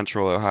here in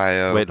Central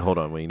Ohio. Wait, hold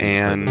on. We need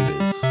and- to play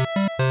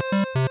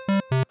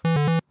the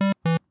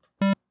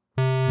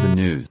news. The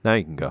news. Now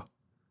you can go.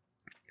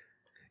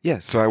 Yeah,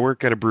 so I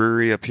work at a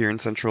brewery up here in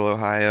Central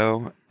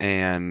Ohio,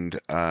 and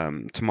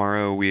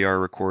tomorrow we are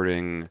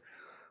recording.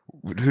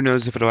 Who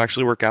knows if it'll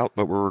actually work out,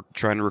 but we're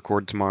trying to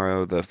record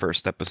tomorrow the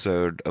first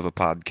episode of a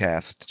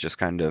podcast, just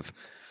kind of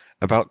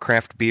about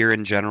craft beer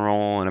in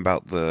general and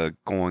about the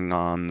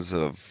going-ons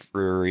of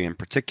brewery in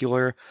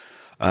particular.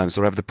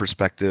 So I have the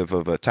perspective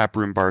of a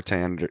taproom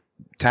bartender,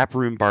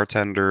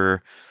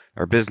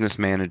 our business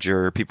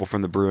manager, people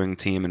from the brewing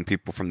team, and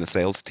people from the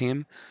sales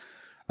team.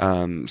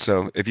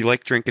 So if you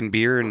like drinking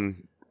beer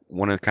and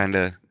want to kind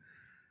of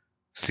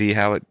see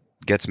how it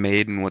gets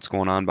made and what's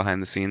going on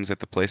behind the scenes at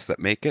the place that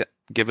make it,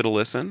 give it a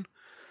listen.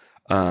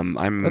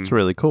 That's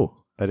really cool.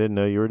 I didn't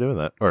know you were doing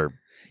that, or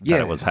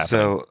that it was happening.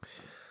 So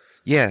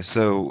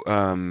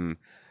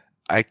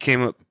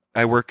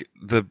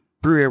the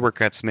brewery I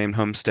work at's named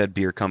Homestead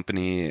Beer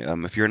Company.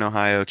 If you're in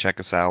Ohio, check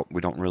us out.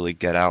 We don't really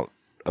get out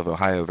of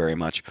Ohio very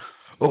much.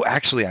 Oh,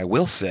 actually, I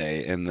will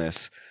say in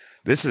this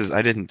is,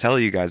 I didn't tell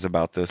you guys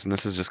about this, and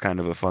this is just kind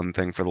of a fun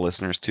thing for the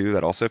listeners too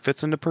that also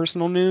fits into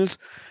personal news.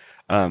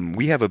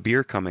 We have a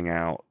beer coming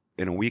out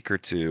in a week or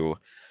two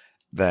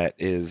that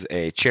is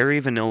a cherry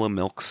vanilla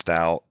milk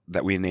stout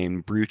that we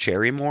named Brew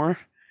Cherrymore.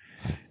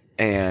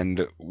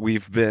 And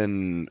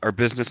our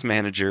business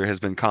manager has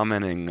been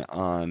commenting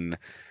on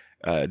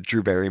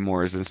Drew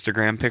Barrymore's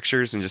Instagram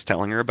pictures and just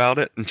telling her about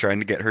it and trying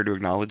to get her to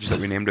acknowledge that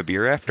we named a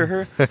beer after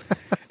her.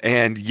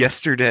 And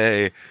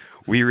yesterday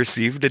we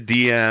received a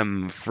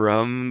DM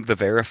from the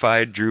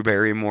verified Drew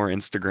Barrymore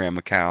Instagram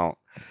account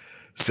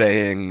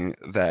saying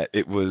that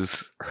it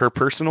was her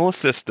personal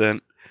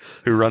assistant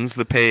who runs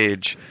the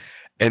page,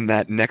 and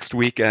that next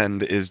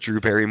weekend is Drew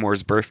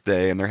Barrymore's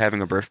birthday, and they're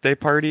having a birthday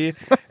party,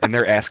 and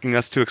they're asking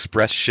us to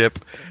express ship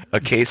a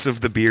case of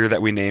the beer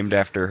that we named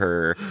after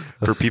her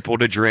for people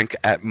to drink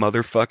at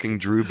motherfucking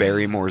Drew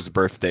Barrymore's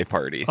birthday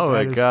party. Oh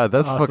my That is god,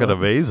 that's awesome. fucking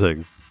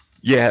amazing.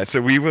 Yeah,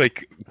 so we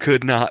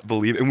could not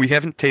believe it, and we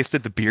haven't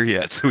tasted the beer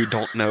yet, so we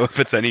don't know if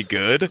it's any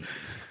good.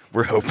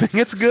 We're hoping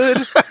it's good.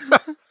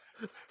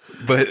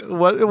 But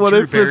What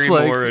Drew if it's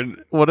Barrymore like?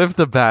 and- What if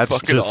the batch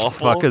fucking just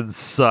awful. fucking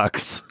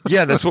sucks?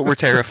 yeah, that's what we're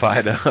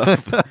terrified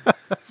of.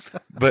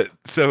 But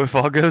so if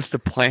all goes to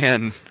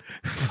plan,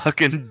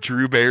 fucking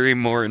Drew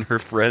Barrymore and her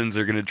friends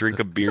are gonna drink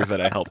a beer that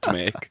I helped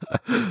make.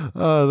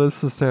 Oh, that's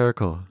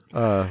hysterical.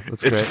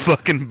 That's It's great.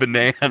 fucking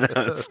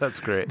bananas. That's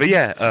great. But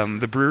yeah,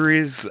 the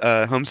brewery's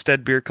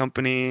Homestead Beer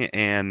Company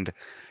and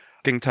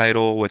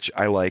title, which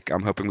I like.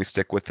 I'm hoping we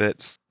stick with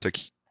it. So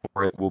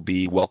for it will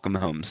be Welcome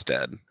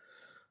Homestead.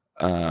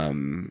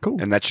 Cool.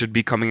 And that should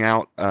be coming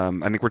out. I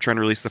think we're trying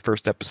to release the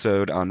first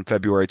episode on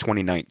February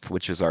 29th,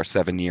 which is our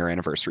 7-year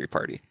anniversary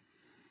party.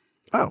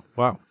 Oh,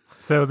 wow.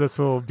 So this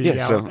will be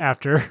out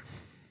after.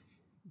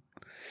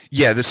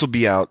 Yeah, this will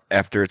be out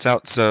after it's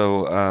out.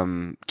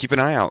 So keep an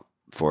eye out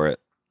for it.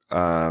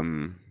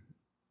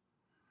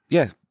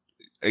 Yeah,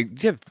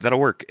 that'll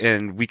work.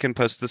 And we can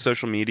post the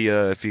social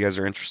media if you guys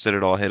are interested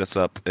at all. Hit us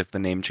up if the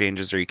name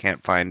changes or you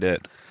can't find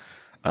it.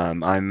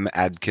 I'm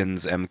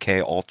Adkins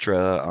MK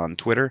Ultra on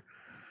Twitter.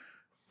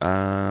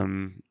 Yeah,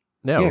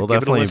 we'll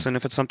give it a listen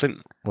if it's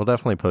something. We'll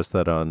definitely post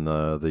that on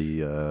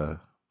the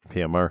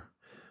PMR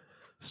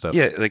stuff.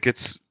 Yeah, like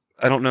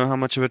I don't know how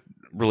much of a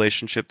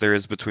relationship there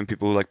is between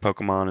people who like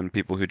Pokemon and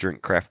people who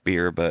drink craft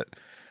beer, but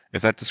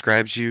if that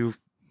describes you,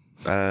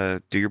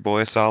 do your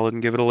boy a solid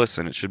and give it a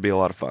listen. It should be a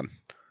lot of fun.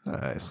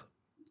 Nice.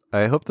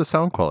 I hope the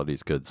sound quality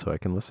is good so I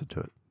can listen to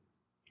it.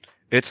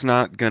 It's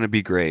not gonna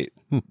be great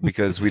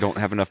because we don't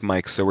have enough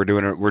mics, so we're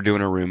doing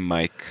a room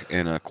mic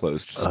in a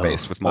closed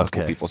space with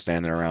multiple people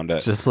standing around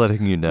it. Just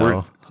letting you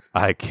know,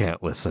 I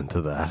can't listen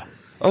to that.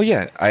 Oh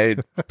yeah, I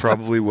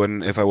probably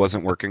wouldn't if I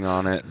wasn't working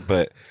on it,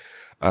 but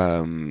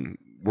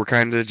we're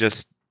kind of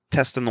just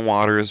testing the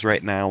waters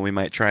right now. We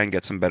might try and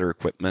get some better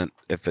equipment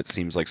if it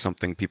seems like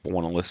something people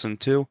want to listen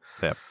to.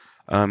 Yep.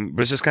 But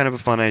it's just kind of a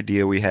fun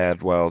idea we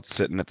had while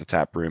sitting at the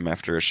tap room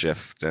after a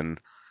shift, and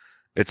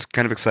it's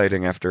kind of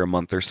exciting after a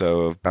month or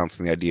so of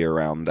bouncing the idea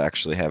around to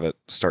actually have it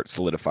start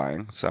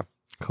solidifying. So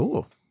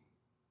cool.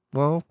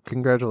 Well,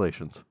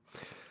 congratulations.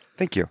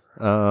 Thank you.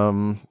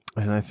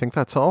 And I think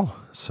that's all.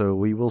 So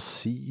we will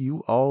see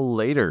you all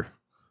later.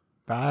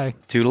 Bye.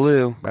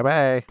 Toodaloo.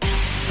 Bye-bye.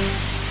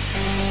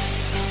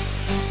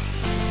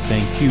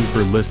 Thank you for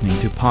listening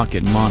to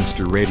Pocket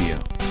Monster Radio.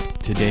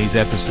 Today's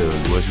episode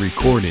was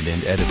recorded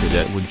and edited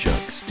at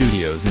Woodchuck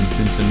Studios in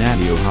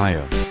Cincinnati,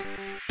 Ohio.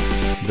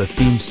 The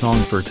theme song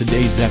for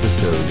today's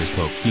episode is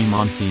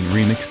Pokemon Theme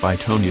Remix by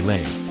Tony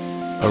Lays.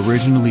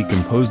 Originally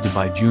composed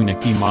by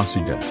Junichi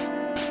Masuda.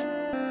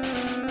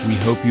 We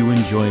hope you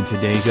enjoyed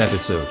today's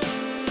episode.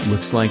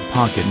 Looks like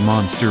Pocket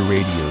Monster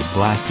Radio's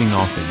blasting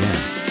off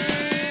again.